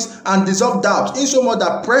difficulties and dissolve doubt, insomuch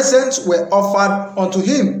that presents were offered unto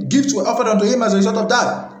him, gifts were offered unto him as a result of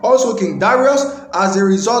that. Also King Darius, as a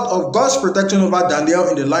result of God's protection over Daniel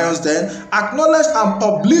in the lion's den, acknowledged and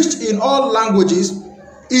published in all languages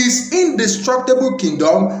his indestructible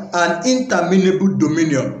kingdom and interminable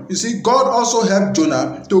dominion. You see, God also helped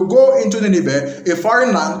Jonah to go into Nineveh, a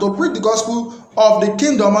foreign land, to preach the gospel of the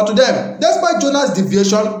kingdom unto them. Despite Jonah's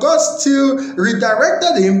deviation, God still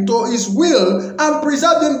redirected him to his will and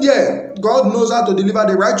preserved him there. God knows how to deliver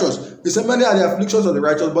the righteous. He said, many are the afflictions of the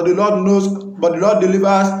righteous, but the Lord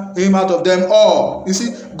delivers him out of them all. You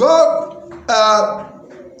see, God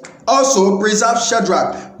also preserved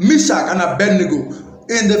Shadrach, Meshach, and Abednego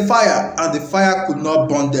in the fire, and the fire could not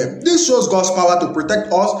burn them. This shows God's power to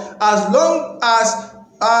protect us as long as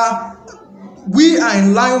we are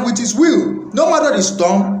in line with his will. No matter the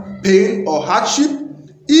storm, pain, or hardship,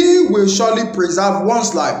 he will surely preserve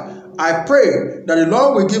one's life. I pray that the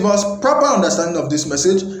Lord will give us proper understanding of this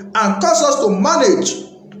message and cause us to manage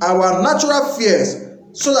our natural fears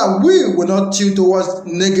so that we will not tilt towards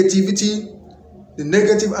negativity, the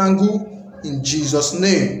negative angle, in Jesus'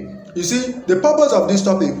 name. You see, the purpose of this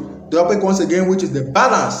topic once again, which is the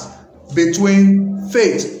balance between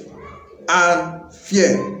faith and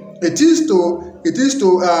fear. It is to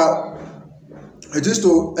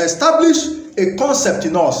establish a concept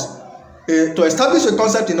in us,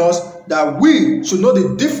 that we should know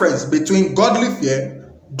the difference between godly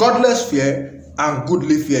fear, godless fear, and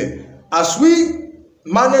goodly fear. As we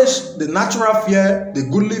manage the natural fear, the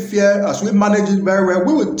goodly fear, as we manage it very well,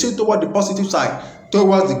 we will tilt toward the positive side,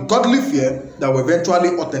 towards the godly fear that will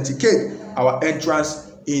eventually authenticate our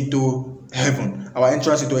entrance into heaven, our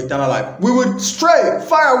entrance into eternal life. We will stray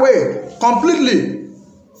far away completely.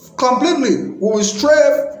 We will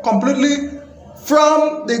stray completely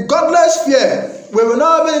from the godless fear. We will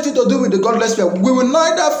not have anything to do with the godless fear. We will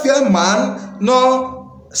neither fear man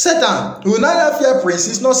nor Satan. We will neither fear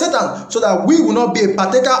princes nor Satan, so that we will not be a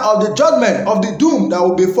partaker of the judgment, of the doom that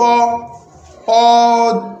will befall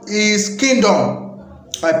all his kingdom.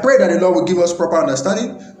 I pray that the Lord will give us proper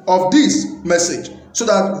understanding of this message, so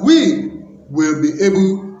that we will be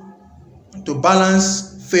able to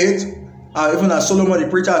balance faith. Even as Solomon the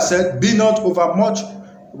preacher said, be not overmuch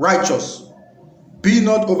righteous. Be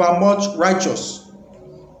not overmuch righteous.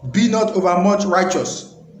 Be not overmuch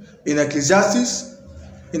righteous. In Ecclesiastes,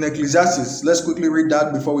 let's quickly read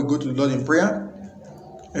that before we go to the Lord in prayer.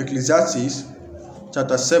 Ecclesiastes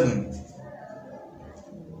chapter 7.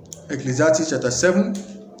 Ecclesiastes chapter 7.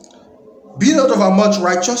 Be not overmuch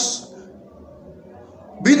righteous.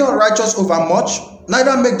 Be not righteous overmuch,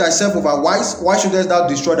 neither make thyself overwise. Why shouldest thou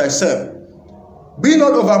destroy thyself? Be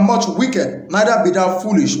not overmuch wicked, neither be thou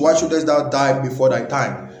foolish. Why shouldest thou die before thy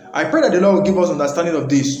time? I pray that the Lord will give us understanding of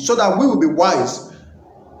this, so that we will be wise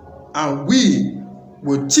and we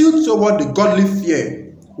will tilt toward the godly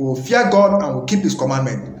fear. We will fear God and will keep his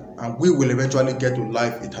commandment, and we will eventually get to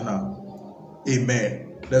life eternal.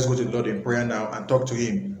 Amen. Let's go to the Lord in prayer now and talk to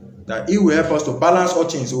him, that he will help us to balance all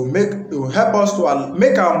things. It will help us to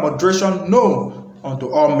make our moderation known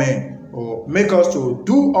unto all men, or make us to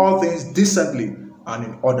do all things decently and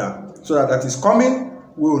in order, so that at his coming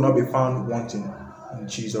we will not be found wanting. In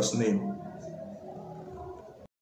Jesus' name.